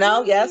 Oh,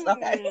 no? Yes?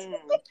 Okay.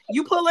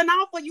 You pulling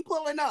off or you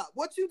pulling up?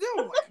 What you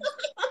doing?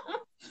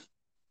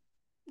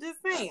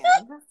 Just saying.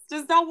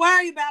 Just don't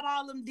worry about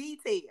all them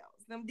details.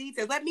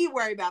 Let me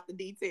worry about the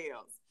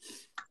details.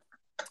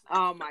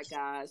 Oh, my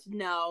gosh.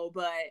 No,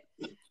 but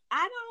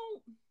I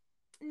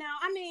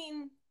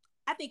mean,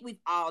 I think we've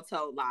all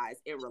told lies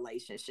in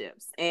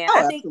relationships. And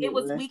I think absolutely. It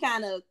was,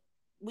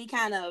 we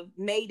kind of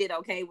made it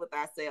okay with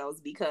ourselves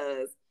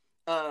because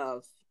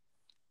of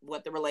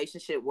what the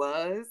relationship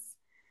was,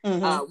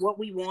 what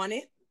we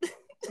wanted.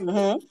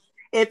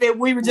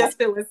 We were just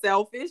feeling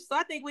selfish. So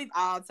I think we've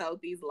all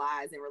told these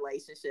lies in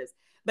relationships.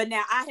 But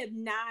now I have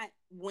not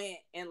went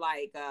and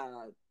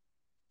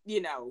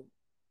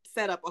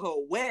set up a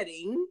whole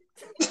wedding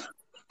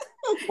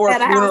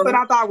at a house that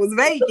I thought was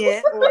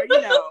vacant, or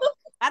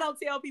I don't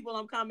tell people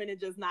I'm coming and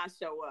just not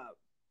show up.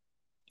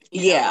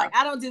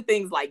 I don't do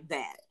things like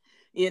that.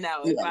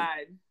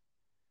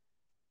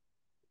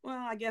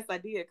 I guess I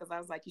did because I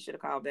was like, you should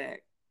have called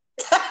back.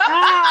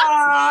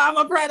 I'm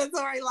a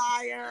predatory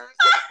liar.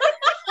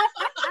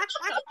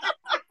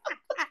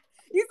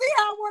 You see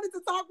how I wanted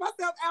to talk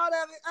myself out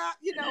of it?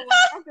 You know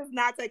what? I'm just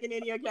not taking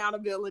any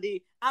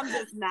accountability. I'm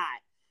just not.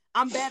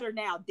 I'm better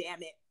now,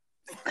 damn it.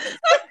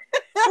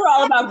 We're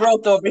all about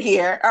growth over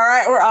here. All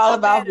right? We're all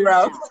about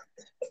growth. Now.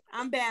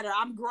 I'm better.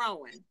 I'm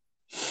growing.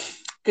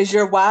 Because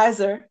you're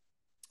wiser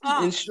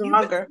and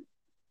stronger.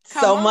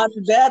 So much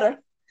better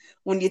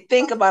when you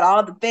think about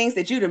all the things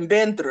that you done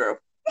been through.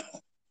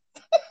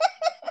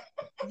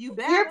 You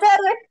better. You're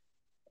better.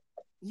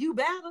 You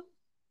better.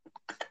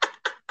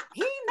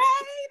 He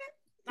made it.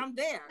 I'm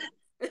there.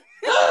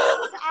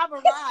 I've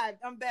arrived.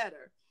 I'm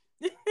better.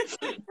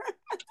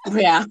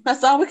 Yeah,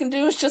 that's all we can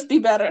do is just be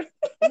better.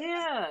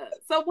 Yeah.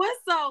 So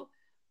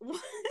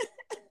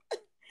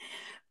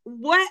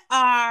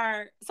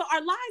are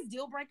lies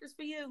deal breakers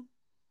for you?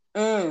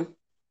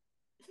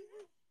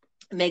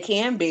 They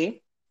can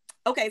be.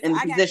 Okay, so in the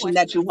I got position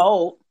that you questions.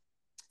 hold.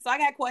 So I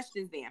got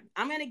questions then.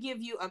 I'm going to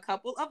give you a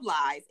couple of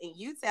lies and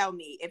you tell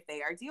me if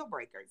they are deal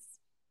breakers.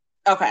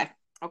 Okay.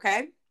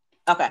 Okay.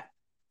 Okay.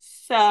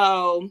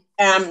 So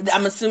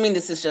I'm assuming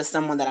this is just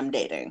someone that I'm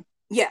dating.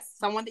 Yes,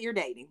 someone that you're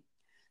dating.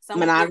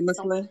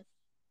 Monogamously?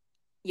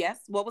 Yes.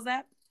 What was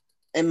that?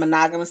 And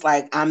monogamous,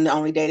 like I'm the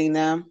only dating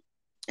them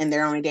and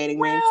they're only dating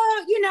me?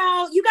 Well,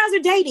 you guys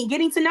are dating,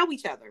 getting to know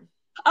each other.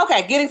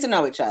 Okay, getting to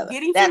know each other.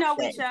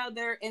 Each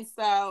other. And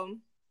so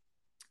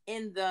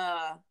in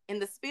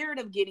the spirit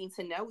of getting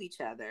to know each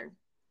other,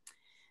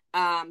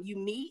 you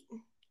meet,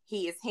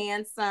 he is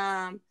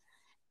handsome,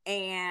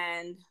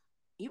 and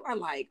you are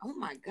like, oh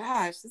my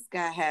gosh, this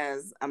guy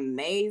has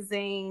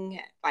amazing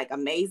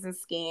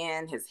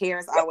skin. His hair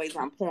is always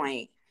on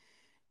point.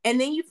 And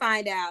then you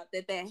find out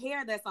that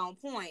hair that's on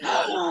point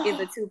is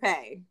a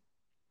toupee.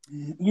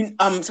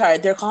 I'm sorry,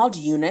 they're called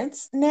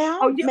units now.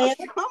 Oh, man.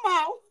 Come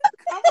on.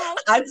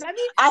 Let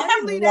me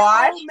leave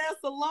that old mess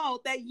alone.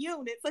 That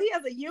unit. So he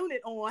has a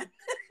unit on.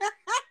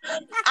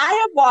 I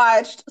have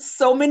watched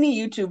so many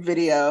YouTube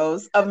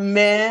videos of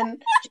men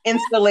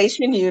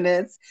installation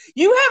units.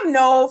 You have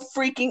no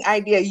freaking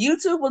idea.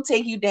 YouTube will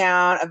take you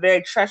down a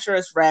very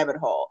treacherous rabbit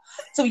hole.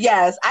 So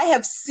yes, I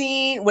have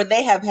seen where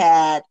they have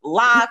had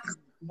locks,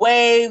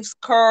 waves,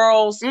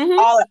 curls,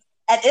 all that.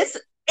 And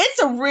it's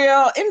a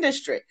real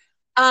industry.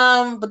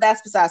 But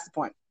that's besides the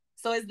point.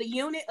 So is the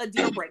unit a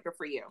deal breaker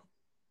for you?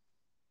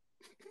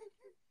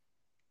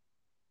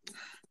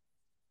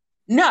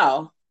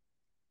 No.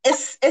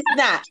 It's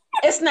not.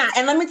 It's not.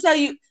 And let me tell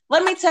you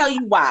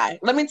why.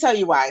 Let me tell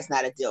you why it's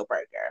not a deal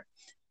breaker.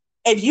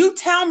 If you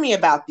tell me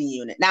about the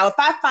unit, now if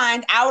I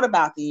find out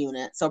about the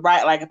unit, so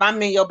right, like if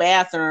I'm in your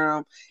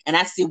bathroom and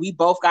I see we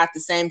both got the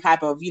same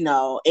type of,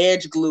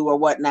 edge glue or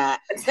whatnot,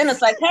 then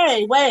it's like,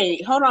 hey,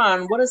 wait, hold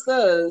on, what is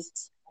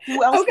this?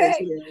 Who else is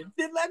here?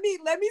 Then let me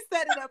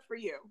set it up for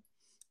you.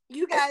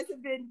 You guys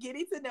have been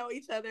getting to know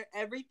each other.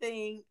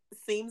 Everything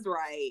seems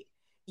right.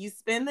 You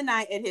spend the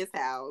night at his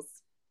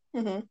house.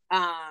 Mm-hmm.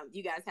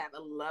 You guys have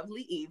a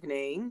lovely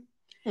evening.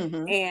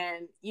 Mm-hmm.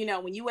 And,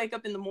 when you wake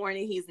up in the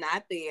morning, he's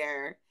not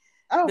there.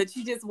 Oh. But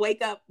you just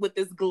wake up with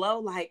this glow,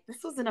 like,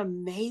 this was an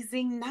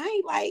amazing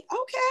night. Like,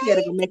 okay. You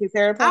gotta go make his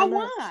hair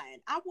appointment.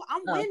 I'm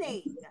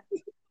winning.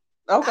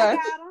 Okay. I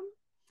got him.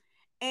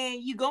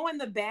 And you go in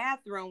the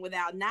bathroom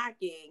without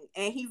knocking,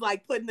 and he's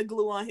like putting the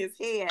glue on his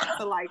head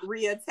to like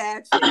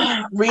reattach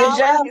it.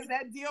 Readjust. Is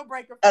that deal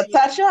breaker for you?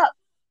 Touch up.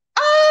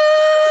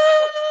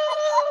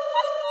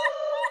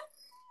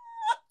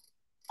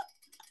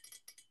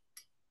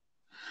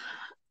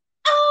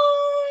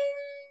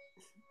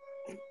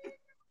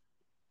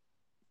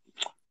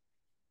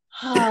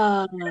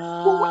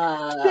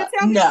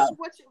 No.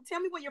 Tell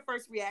me what your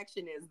first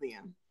reaction is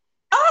then.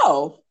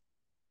 Oh,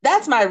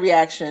 that's my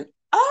reaction.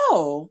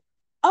 Oh,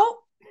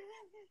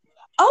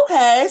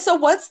 okay. So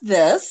what's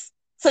this?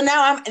 So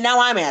now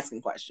I'm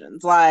asking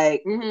questions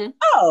like,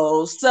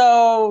 oh,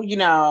 so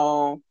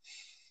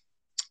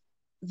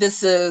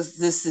this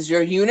is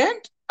your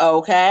unit,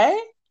 okay?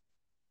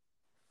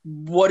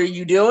 What are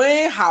you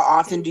doing? How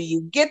often do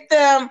you get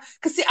them?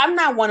 Because see, I'm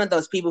not one of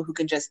those people who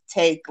can just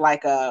take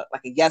like a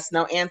yes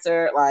no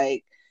answer.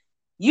 Like,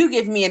 you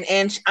give me an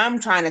inch, I'm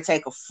trying to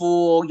take a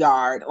full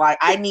yard. Like,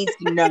 I need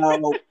to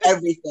know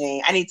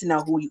everything. I need to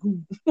know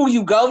who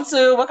you go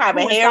to, what kind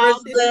of hair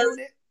is this?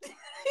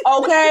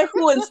 Okay,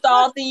 who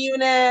installed the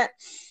unit?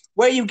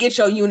 Where you get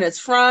your units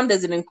from?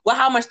 Does it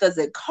how much does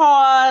it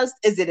cost?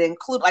 Is it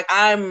include? Like,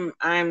 I'm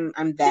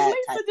that. Did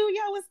Lisa do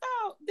your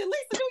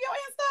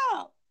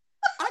install?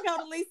 I got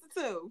a Lisa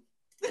too.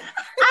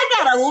 I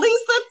got a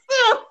Lisa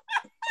too.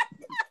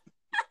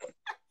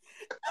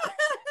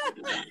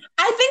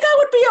 I think I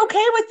would be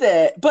okay with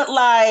it, but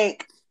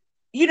like,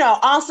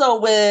 also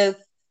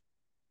with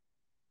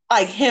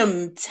like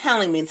him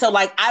telling me. So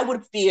like, I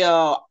would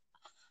feel,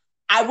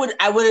 I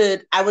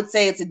would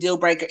say it's a deal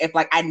breaker if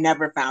like I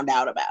never found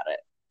out about it.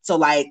 So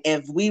like,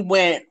 if we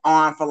went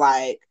on for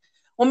like,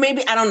 well,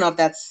 maybe, I don't know if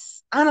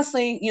that's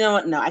honestly, you know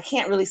what? No, I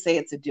can't really say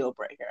it's a deal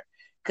breaker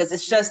because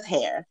it's just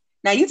hair.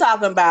 Now you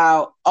talking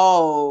about,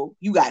 oh,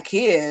 you got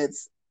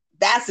kids.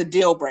 That's a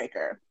deal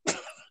breaker.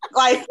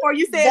 Like, or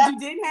you said you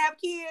didn't have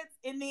kids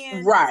and then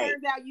it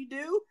turns out you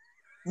do.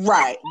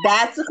 Right.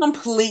 That's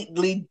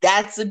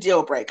a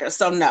deal breaker.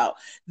 So no,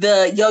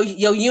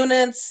 your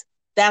units,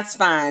 that's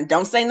fine.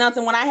 Don't say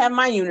nothing when I have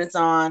my units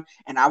on,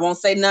 and I won't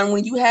say nothing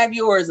when you have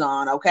yours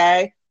on.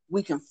 Okay.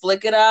 We can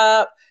flick it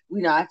up.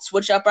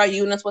 Switch up our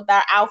units with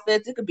our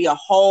outfits. It could be a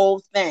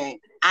whole thing.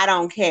 I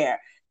don't care.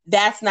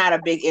 That's not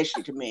a big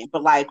issue to me.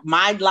 But like,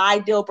 my lie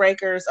deal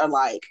breakers are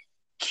like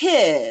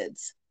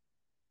kids,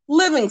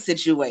 living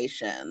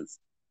situations,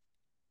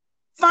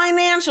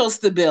 financial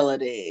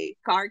stability,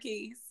 car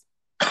keys.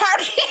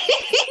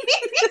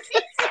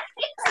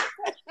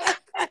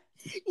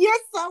 You're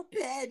so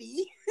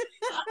petty.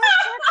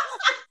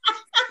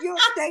 You're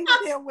a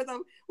updated him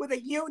with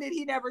a unit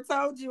he never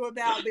told you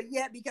about, but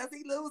yet because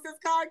he lose his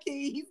car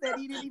key, he said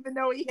he didn't even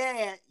know he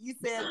had. You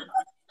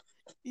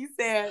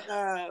said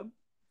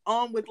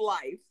on with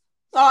life.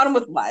 On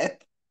with life.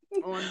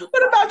 On with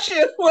what life. about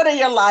you? What are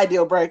your lie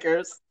deal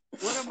breakers?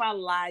 What are my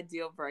lie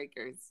deal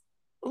breakers?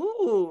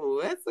 Ooh,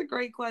 that's a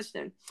great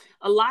question.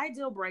 A lie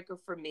deal breaker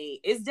for me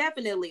is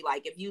definitely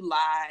like if you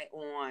lie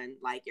on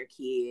like your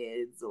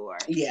kids or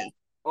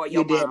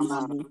your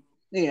mom.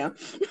 Yeah.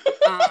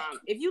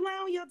 If you lie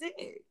on your dad.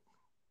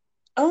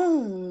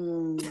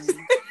 Oh.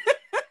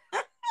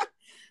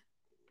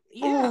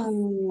 Yeah.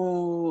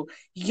 Oh,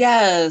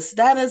 yes,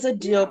 that is a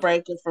deal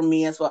breaker for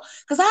me as well.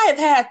 Because I have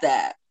had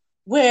that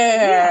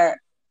where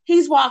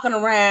he's walking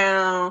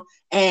around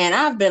and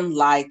I've been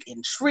like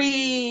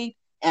intrigued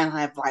and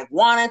I've like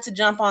wanted to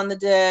jump on the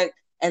dick.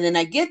 And then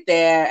I get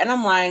there and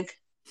I'm like,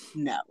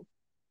 no,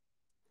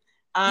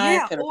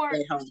 I could have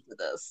stayed home for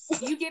this.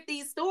 You get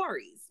these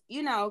stories,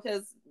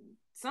 because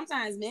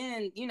sometimes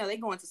men, they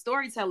go into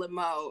storytelling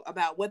mode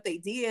about what they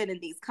did in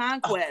these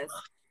conquests.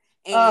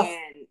 And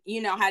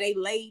how they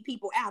laid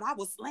people out. I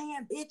was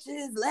slaying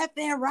bitches left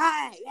and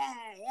right.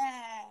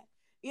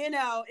 Yeah. And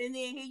then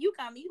here you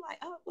come, you like,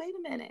 oh, wait a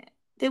minute.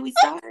 Did we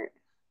start?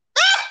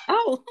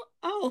 oh,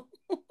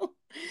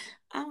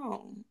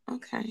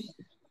 okay.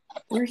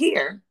 We're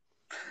here.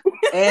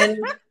 And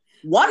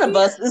one of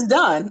us is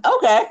done.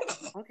 Okay.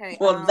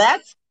 Well,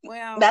 that's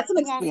an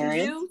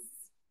experience.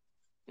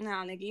 No,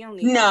 nigga, you don't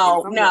need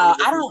no,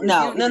 I don't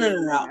know.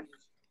 No.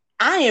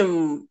 I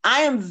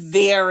am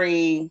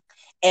very,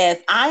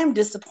 if I'm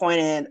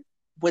disappointed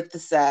with the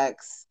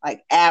sex,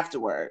 like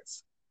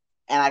afterwards,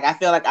 and like I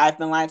feel like I've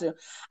been lied to,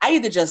 I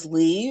either just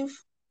leave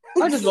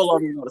or just roll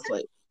over and go to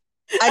sleep.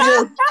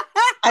 I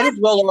just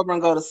roll over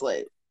and go to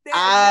sleep.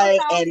 There's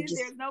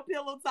no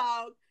pillow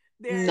talk.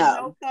 There's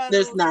no cuddles.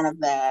 There's none of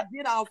that.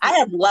 Get off. I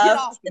have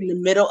left in the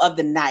middle of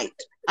the night.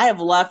 And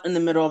be like,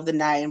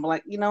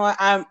 you know what?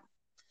 I'm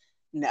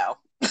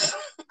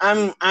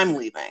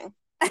leaving.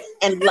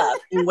 And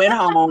left and went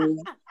home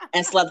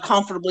and slept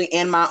comfortably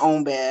in my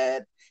own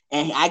bed.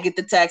 And I get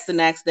the text the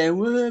next day.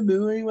 Where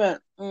you went?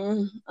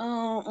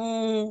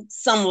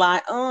 Some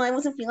lie. Oh, I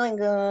wasn't feeling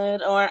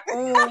good. Or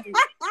I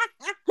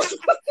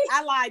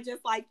lied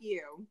just like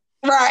you.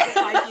 Right. Just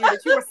like you, that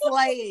you were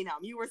slaying them.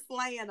 You were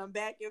slaying them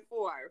back and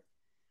forth.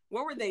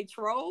 What were they,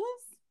 trolls?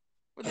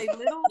 Were they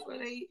little? Were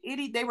they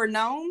itty? They were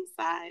gnome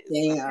size?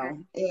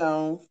 Damn.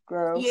 Ew,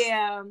 gross.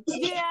 Yeah.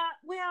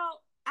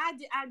 Well, I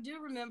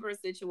do remember a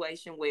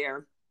situation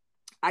where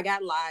I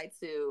got lied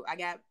to. I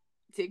got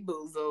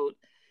tick-boozled.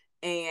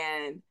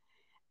 And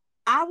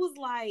I was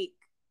like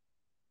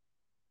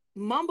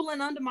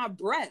mumbling under my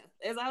breath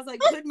as I was like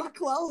putting my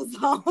clothes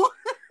on.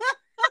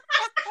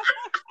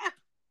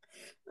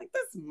 Like,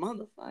 this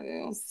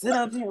motherfucker gonna sit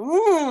up here.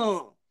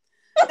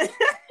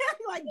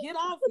 Like, get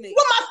off me.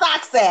 Where my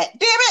socks at?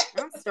 Damn it.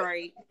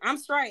 I'm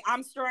straight.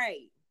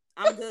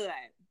 I'm good.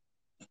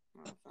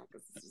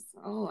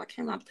 I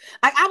cannot.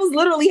 I was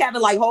literally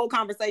having like whole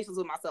conversations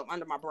with myself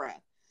under my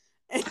breath.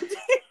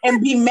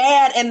 And be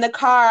mad in the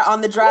car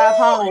on the drive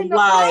home.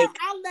 Like,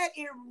 I let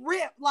it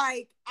rip.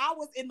 Like, I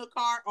was in the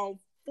car on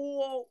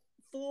full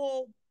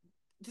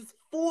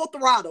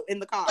throttle in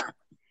the car.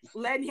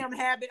 Letting him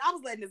have it. I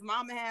was letting his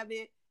mama have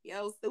it.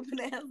 Yo, stupid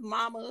ass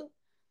mama.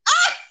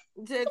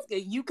 Just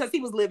you, because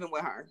he was living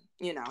with her,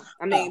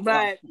 I mean,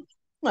 but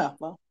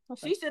well,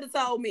 okay. She should have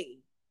told me.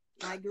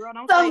 Like, girl,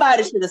 don't.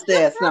 Somebody should have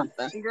said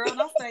something. Girl,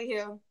 don't stay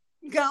here.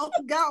 Go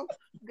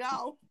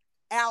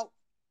out,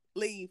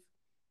 leave.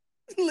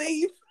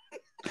 Just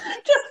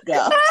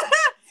go.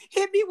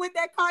 Hit me with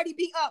that Cardi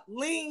B up,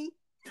 lean.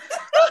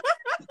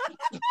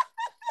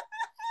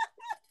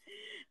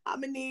 I'm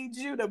gonna need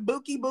you to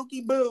bookie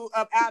boo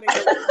up out of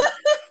here.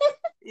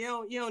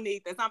 You don't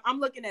need this. I'm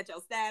looking at your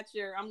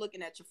stature. I'm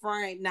looking at your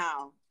frame.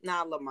 No,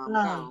 little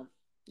mama,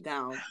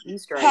 go. You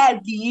straight.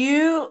 Have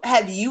you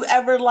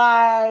ever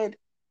lied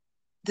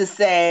to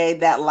say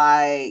that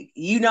like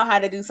you know how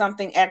to do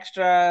something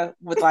extra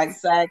with like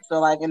sex or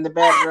like in the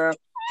bedroom?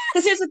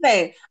 Because here's the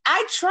thing,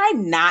 I try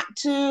not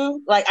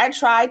to. Like, I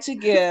try to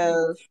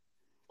give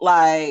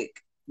like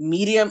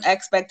medium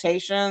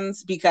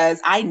expectations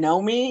because I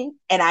know me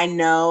and I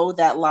know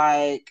that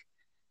like,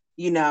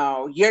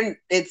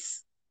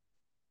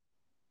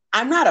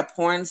 I'm not a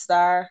porn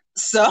star,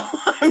 so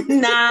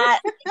I'm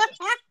not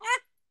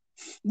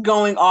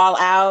going all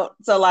out.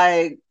 So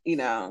like,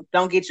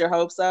 don't get your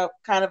hopes up,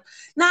 kind of.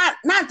 Not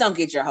don't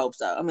get your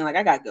hopes up. I mean, like,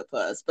 I got good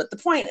puss, but the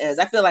point is,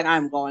 I feel like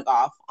I'm going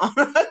off on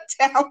a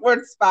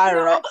downward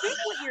spiral. I think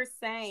what you're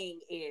saying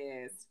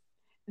is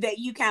that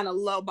you kind of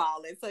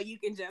lowball it so you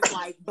can just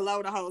like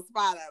blow the whole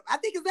spot up. I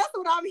think that's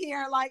what I'm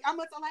hearing. Like, I'm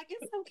like,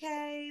 it's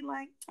okay.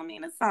 Like, I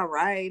mean, it's all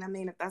right. I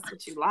mean, if that's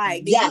what you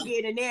like, then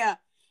you get in there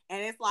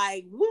and it's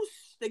like, whoosh,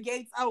 the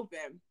gates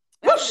open.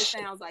 That's what it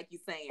sounds like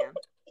you're saying.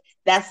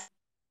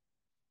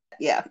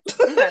 Yeah.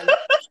 Okay.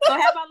 So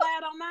have I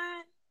lied on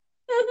mine?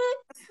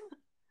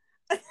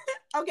 Mm-hmm.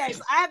 Okay,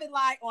 so I haven't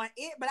lied on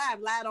it, but I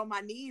have lied on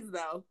my knees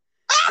though.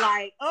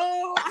 Like,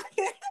 oh,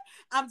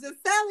 I'm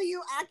just telling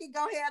you, I can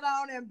go head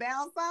on and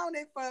bounce on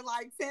it for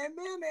like 10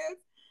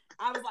 minutes.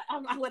 I was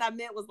like, what I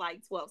meant was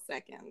like 12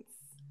 seconds.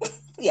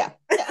 Yeah.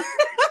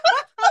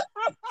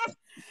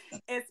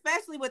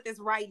 Especially with this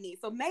right knee.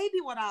 So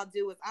maybe what I'll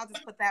do is I'll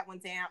just put that one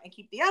down and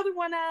keep the other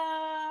one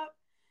up.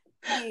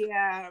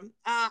 Yeah.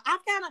 I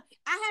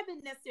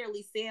haven't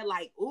necessarily said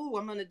like, ooh,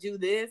 I'm going to do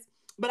this,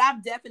 but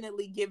I've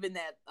definitely given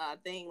that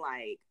thing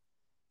like,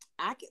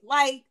 I can,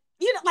 like,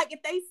 you know, like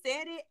if they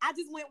said it, I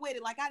just went with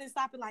it. Like I didn't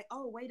stop it like,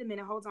 oh, wait a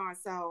minute, hold on.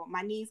 So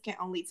my knees can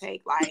only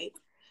take like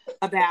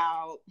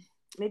about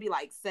maybe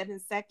like 7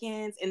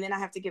 seconds and then I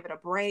have to give it a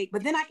break,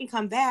 but then I can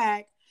come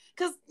back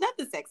because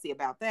nothing sexy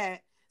about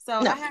that. So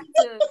No. I have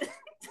to,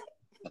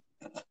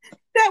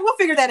 we'll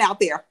figure that out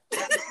there.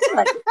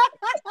 Right.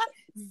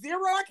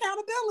 Zero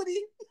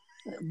accountability.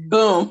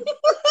 Boom.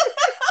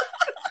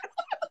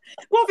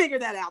 We'll figure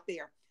that out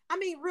there. I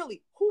mean,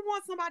 really, who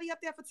wants somebody up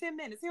there for 10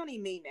 minutes? He don't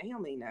even mean that. He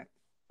don't mean that.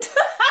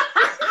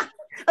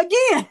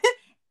 Again,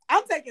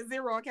 I'm taking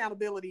zero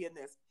accountability in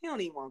this. He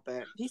don't even want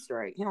that. He's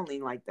straight. He don't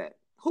even like that.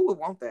 Who would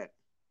want that?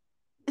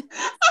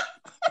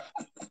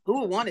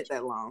 Who would want it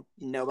that long?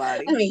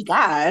 Nobody. I mean,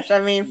 gosh.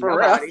 I mean, for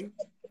Nobody.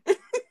 real.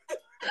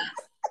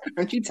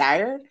 Aren't you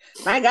tired?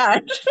 My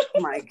gosh.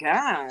 My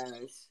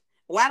gosh.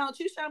 Why don't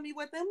you show me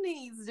what them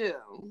knees do?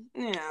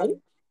 Yeah. Oh.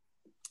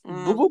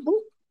 Boo, boo,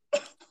 boo.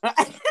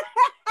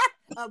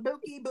 A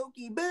bookie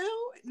bookie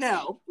boo?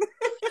 No.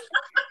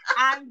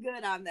 I'm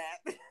good on that.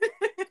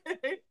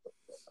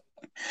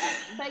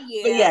 But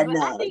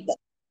no. I think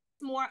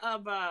it's more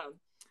of I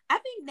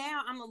think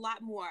now I'm a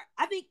lot more,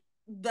 I think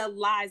the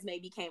lies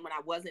maybe came when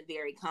I wasn't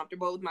very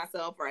comfortable with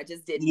myself or I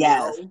just didn't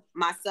know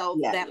myself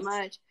that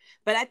much.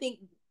 But I think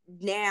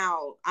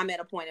now I'm at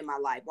a point in my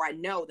life where I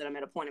know that I'm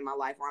at a point in my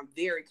life where I'm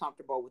very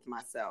comfortable with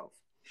myself.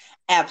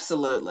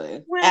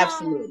 Absolutely. Well,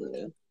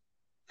 absolutely.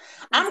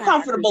 I'm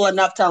comfortable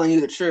enough telling you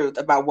the truth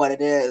about what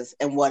it is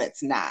and what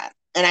it's not.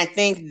 And I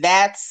think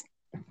that's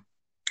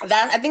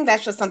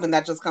just something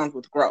that just comes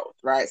with growth,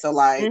 right? So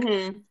like,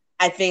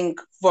 I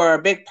think for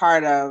a big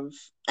part of,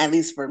 at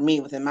least for me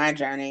within my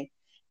journey,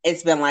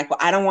 it's been like, well,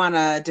 I don't want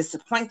to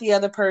disappoint the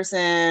other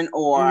person,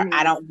 or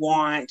I don't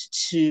want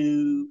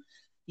to,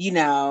 you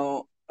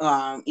know,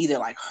 either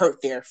like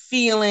hurt their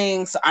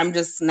feelings. So I'm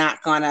just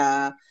not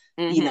gonna,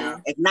 you know,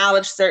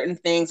 acknowledge certain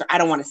things, or I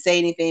don't want to say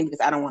anything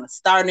because I don't want to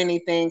start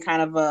anything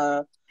kind of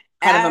a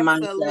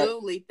mindset.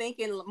 Absolutely.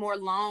 Thinking more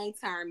long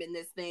term in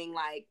this thing.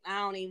 Like, I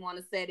don't even want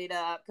to set it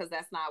up because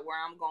that's not where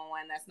I'm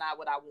going. That's not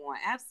what I want.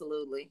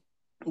 Absolutely.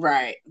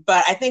 Right.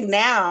 But I think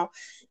now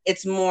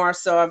it's more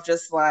so of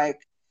just like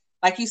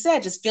you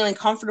said, just feeling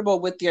comfortable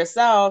with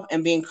yourself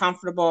and being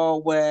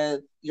comfortable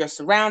with your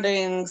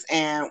surroundings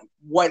and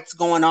what's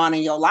going on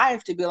in your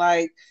life to be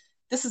like,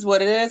 this is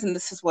what it is and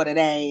this is what it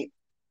ain't.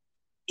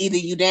 Either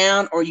you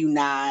down or you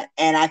not.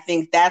 And I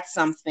think that's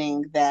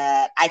something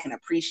that I can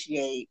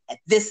appreciate at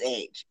this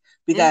age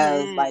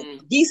because like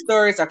these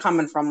stories are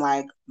coming from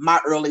like my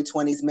early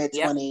 20s, mid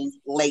 20s,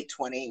 late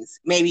 20s,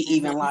 maybe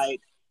even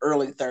like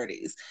early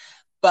 30s.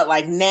 But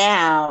like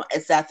now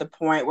it's at the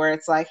point where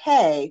it's like,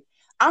 hey,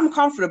 I'm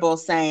comfortable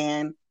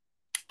saying,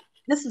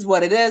 this is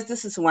what it is.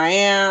 This is who I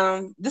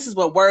am. This is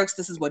what works.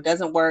 This is what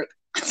doesn't work.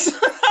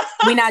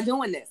 We're not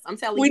doing this. I'm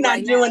telling you We're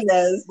not doing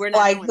this. We're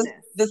not doing this.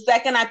 The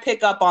second I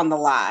pick up on the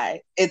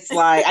lie, it's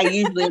like, I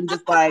usually am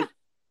just like,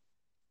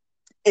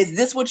 is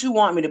this what you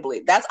want me to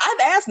believe? I've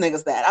asked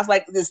niggas that. I was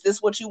like, is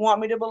this what you want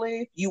me to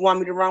believe? You want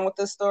me to run with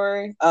this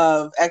story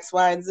of X,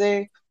 Y, and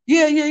Z?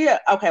 Yeah.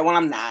 Okay, well,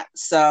 I'm not.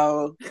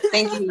 So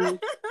thank you.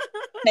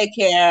 Take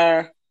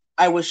care.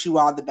 I wish you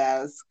all the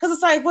best. Because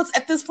it's like,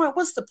 at this point,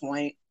 what's the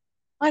point?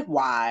 Like,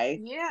 why?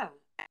 Yeah.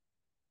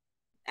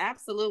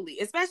 Absolutely.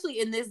 Especially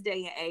in this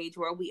day and age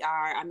where we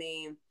are. I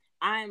mean,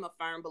 I am a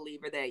firm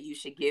believer that you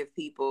should give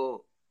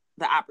people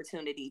the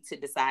opportunity to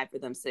decide for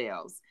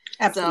themselves.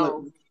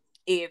 Absolutely. So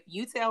if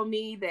you tell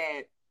me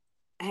that,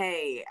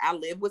 hey, I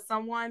live with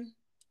someone,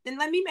 then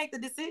let me make the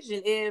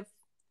decision if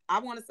I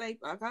want to say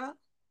fuck her,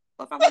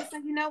 or if I want to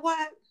say, you know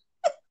what?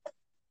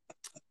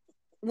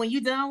 When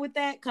you're done with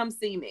that, come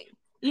see me.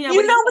 You know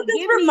what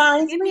this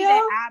reminds me of?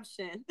 That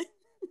option.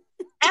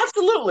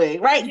 Absolutely.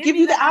 Right. Give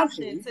you the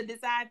option to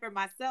decide for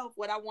myself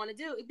what I want to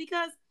do,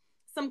 because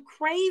some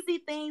crazy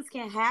things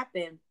can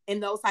happen in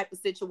those type of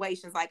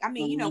situations. Like, I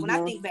mean, you know, when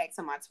I think back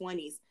to my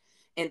 20s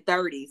and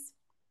 30s,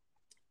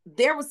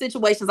 there were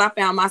situations I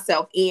found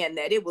myself in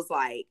that it was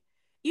like,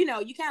 you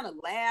know, you kind of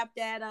laughed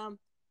at them.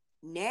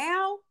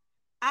 Now,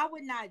 I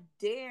would not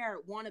dare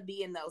want to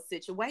be in those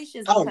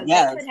situations because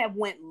they could have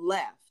went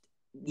left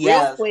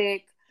real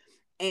quick.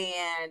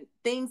 And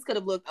things could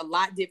have looked a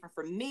lot different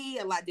for me,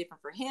 a lot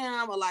different for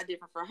him, a lot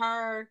different for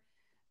her.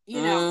 You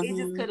know,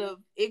 it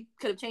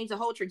could have changed the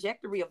whole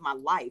trajectory of my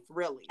life,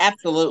 really.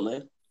 Absolutely.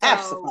 So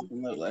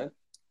absolutely.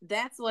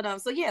 That's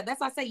what so yeah, that's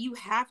why I say you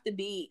have to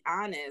be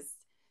honest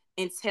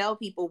and tell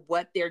people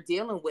what they're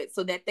dealing with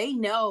so that they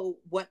know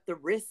what the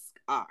risks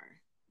are.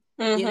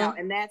 You know,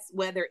 and that's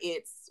whether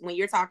it's when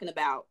you're talking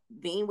about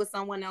being with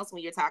someone else,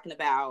 when you're talking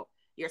about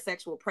your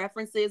sexual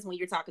preferences, when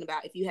you're talking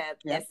about if you have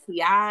Yep.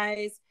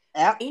 STIs,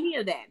 Yep. any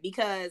of that.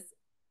 Because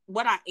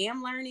what I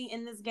am learning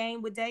in this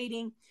game with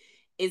dating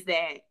is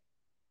that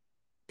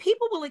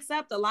people will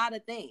accept a lot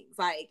of things.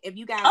 Like if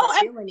you guys are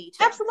feeling each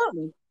other,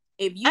 absolutely.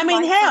 if you I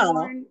mean, like hell,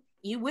 someone,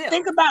 you will.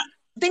 think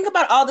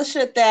about all the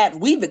shit that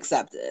we've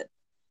accepted.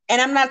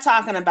 And I'm not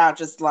talking about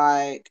just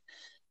like,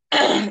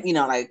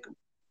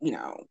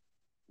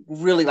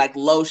 really like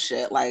low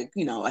shit, like,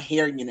 a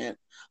hair unit.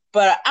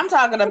 But I'm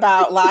talking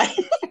about like,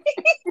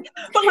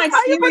 but like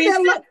serious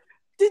shit.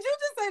 Did you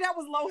just say that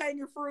was low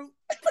hanging fruit?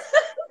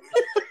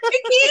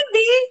 It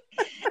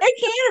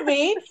can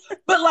be.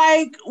 But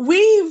like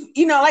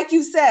like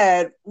you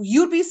said,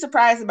 you'd be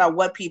surprised about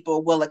what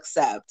people will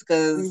accept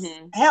because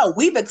hell,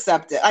 we've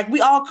accepted. Like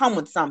we all come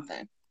with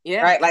something.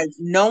 Yeah. Right? Like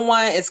no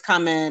one is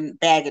coming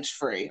baggage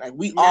free. Like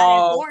we not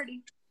all at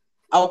 40.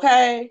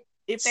 Okay.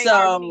 If they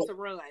are, you need to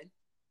run.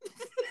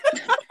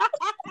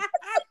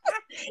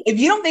 If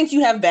you don't think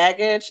you have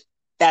baggage,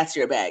 that's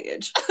your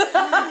baggage. That's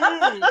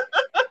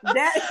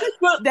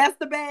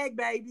the bag,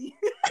 baby.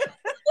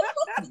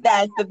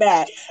 That's the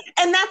bag.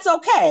 And that's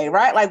okay,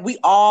 right? Like we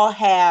all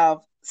have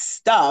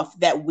stuff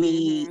that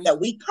we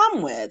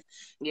come with.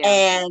 Yeah.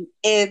 And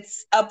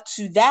it's up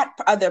to that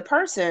other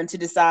person to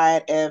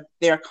decide if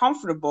they're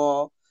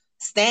comfortable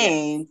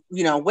staying,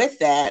 with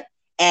that.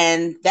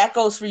 And that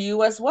goes for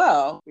you as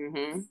well.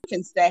 You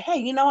can say, hey,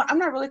 you know what? I'm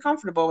not really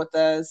comfortable with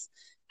this.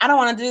 I don't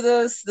want to do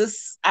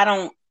this.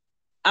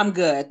 I'm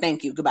good.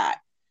 Thank you. Goodbye.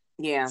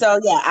 Yeah. So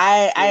yeah,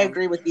 I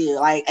agree with you.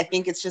 Like, I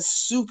think it's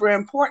just super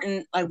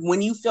important. Like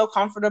when you feel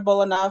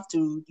comfortable enough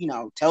to,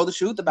 tell the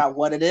truth about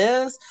what it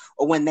is,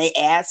 or when they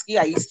ask you,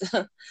 I used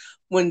to,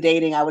 when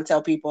dating, I would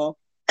tell people,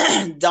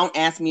 don't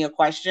ask me a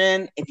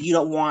question if you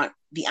don't want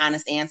the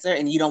honest answer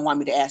and you don't want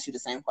me to ask you the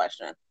same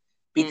question,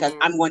 because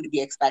I'm going to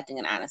be expecting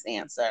an honest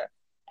answer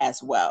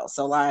as well.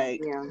 So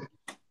like,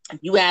 if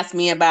you ask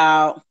me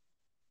about,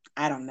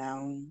 I don't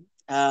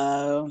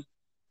know,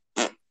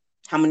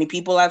 how many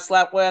people I've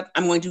slept with,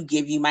 I'm going to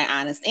give you my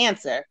honest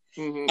answer.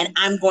 And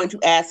I'm going to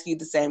ask you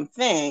the same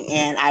thing.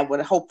 And I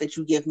would hope that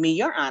you give me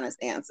your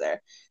honest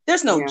answer.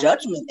 There's no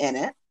judgment in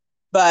it.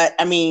 But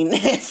I mean,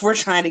 if we're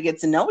trying to get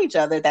to know each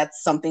other,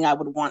 that's something I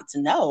would want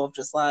to know, of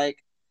just like,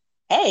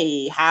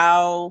 hey,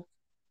 how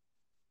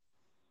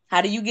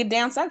do you get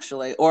down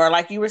sexually? Or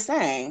like you were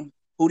saying,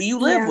 who do you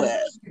live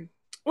with?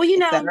 Well,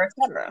 et cetera, et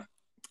cetera.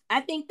 I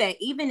think that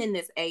even in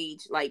this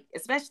age, like,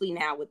 especially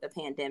now with the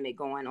pandemic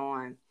going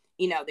on,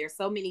 there's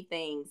so many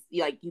things,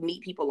 like you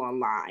meet people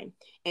online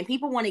and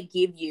people want to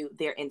give you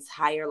their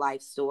entire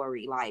life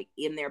story, like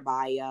in their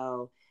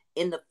bio,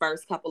 in the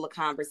first couple of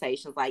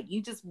conversations. Like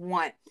you just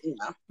want,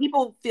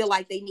 people feel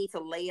like they need to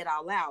lay it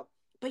all out,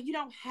 but you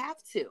don't have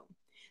to.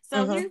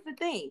 So here's the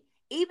thing,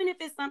 even if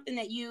it's something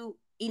that you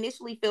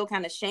initially feel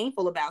kind of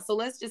shameful about. So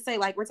let's just say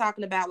like, we're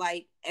talking about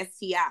like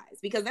STIs,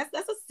 because that's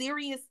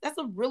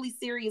a really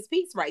serious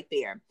piece right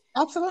there.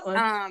 Absolutely.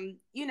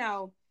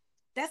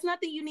 That's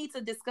nothing you need to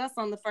discuss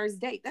on the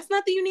first date. That's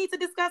nothing you need to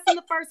discuss in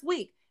the first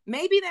week.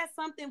 Maybe that's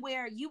something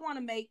where you want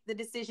to make the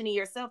decision in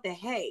yourself that,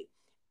 hey,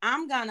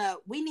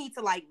 we need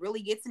to like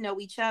really get to know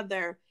each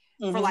other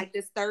for like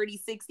this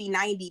 30, 60,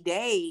 90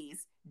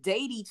 days,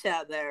 date each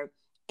other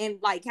and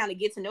like kind of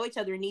get to know each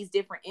other in these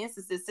different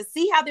instances to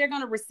see how they're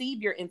going to receive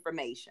your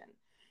information,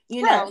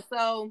 know?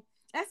 So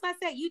that's why I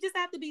said, you just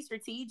have to be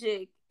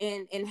strategic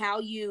in how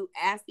you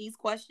ask these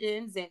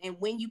questions and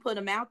when you put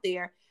them out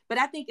there. But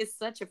I think it's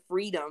such a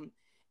freedom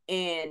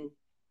in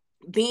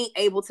being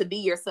able to be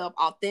yourself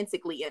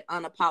authentically and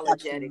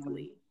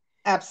unapologetically.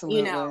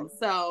 Absolutely.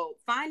 So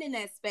finding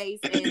that space,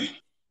 and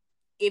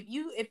if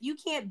you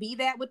can't be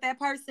that with that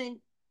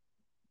person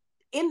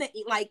in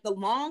the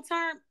long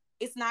term,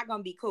 it's not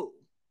going to be cool.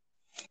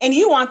 And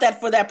you want that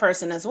for that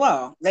person as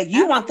well. Like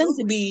you want them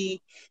to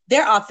be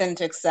their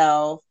authentic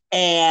self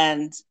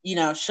and,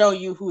 show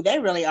you who they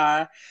really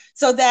are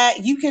so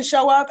that you can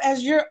show up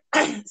as your,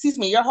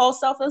 your whole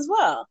self as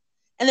well.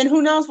 And then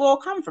who knows what will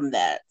come from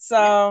that.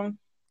 So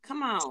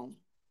come on.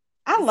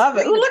 I love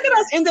it. Ooh, look at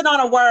us ending on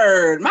a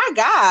word. My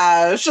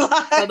gosh. So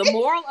the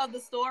moral of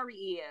the story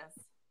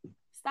is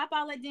stop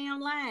all that damn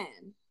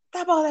lying.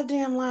 Stop all that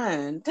damn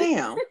lying.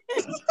 Damn.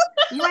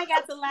 You ain't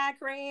got to lie,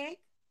 Craig.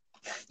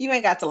 You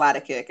ain't got to lie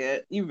to kick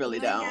it. You really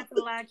don't. You ain't got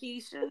to lie,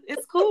 Keisha.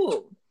 It's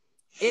cool.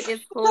 It is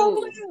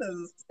cool.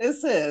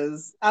 It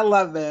is. I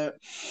love it.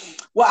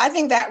 Well, I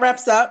think that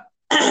wraps up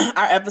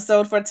our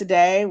episode for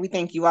today. We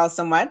thank you all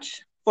so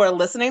much for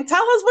listening.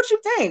 Tell us what you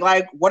think.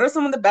 Like, what are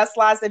some of the best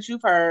lies that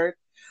you've heard?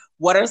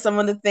 What are some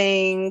of the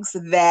things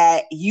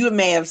that you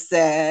may have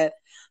said?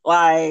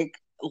 Like,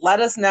 let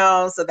us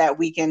know so that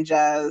we can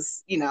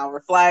just,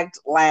 reflect,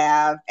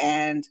 laugh,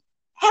 and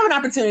have an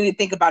opportunity to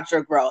think about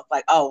your growth.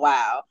 Like, oh,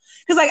 wow.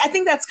 Because, like, I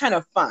think that's kind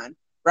of fun,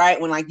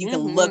 right? When, like, you can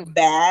look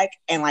back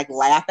and, like,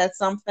 laugh at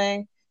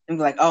something and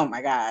be like, oh,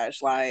 my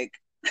gosh, like,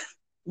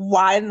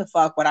 why in the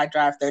fuck would I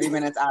drive 30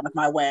 minutes out of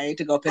my way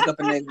to go pick up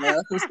a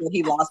nigga who said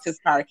he lost his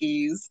car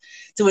keys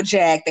to a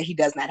Jag that he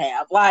does not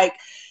have? Like,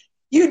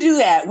 you do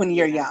that when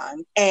you're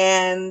young.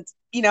 And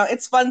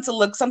it's fun to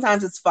look.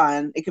 Sometimes it's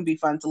fun. It can be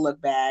fun to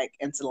look back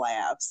and to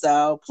laugh.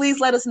 So please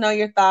let us know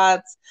your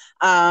thoughts.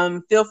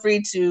 Feel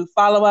free to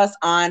follow us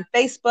on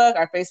Facebook.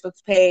 Our Facebook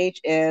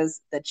page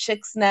is The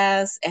Chicks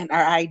Nest, and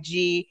our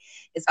IG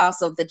is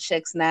also The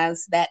Chicks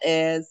Nest. That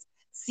is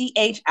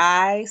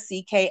CHICKS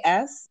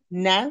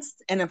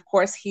Nest. And of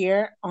course,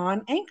 here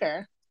on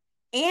Anchor.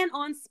 And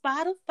on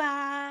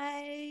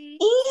Spotify.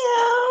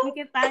 Yeah. You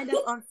can find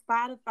us on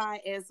Spotify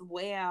as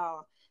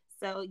well.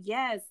 So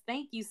yes,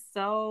 thank you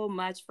so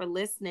much for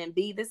listening,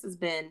 B. This has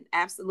been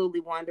absolutely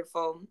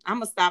wonderful. I'm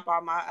gonna stop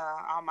all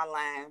my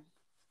line.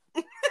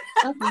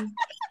 Okay.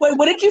 Wait,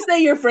 what did you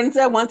say your friend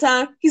said one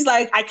time? He's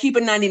like, I keep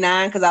it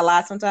 99 because I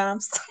lie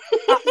sometimes.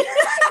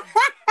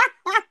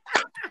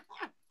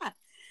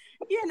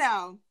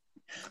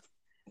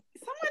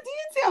 Someone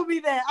did tell me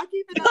that. I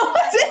keep it 99.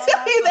 Someone did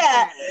tell me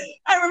that.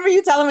 I remember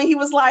you telling me. He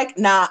was like,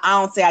 nah, I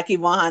don't say I keep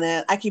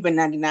 100. I keep it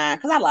 99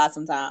 because I lie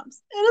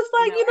sometimes. And it's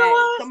like, you know hey,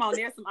 what? Come on,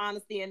 there's some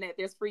honesty in that.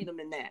 There's freedom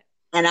in that.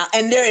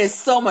 And there is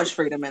so much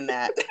freedom in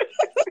that.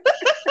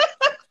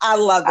 I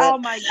love it. Oh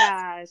my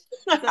gosh.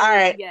 So, all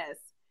right. Yes.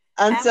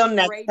 Until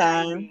next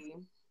time.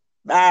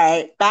 All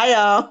right. Bye,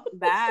 y'all.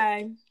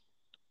 Bye.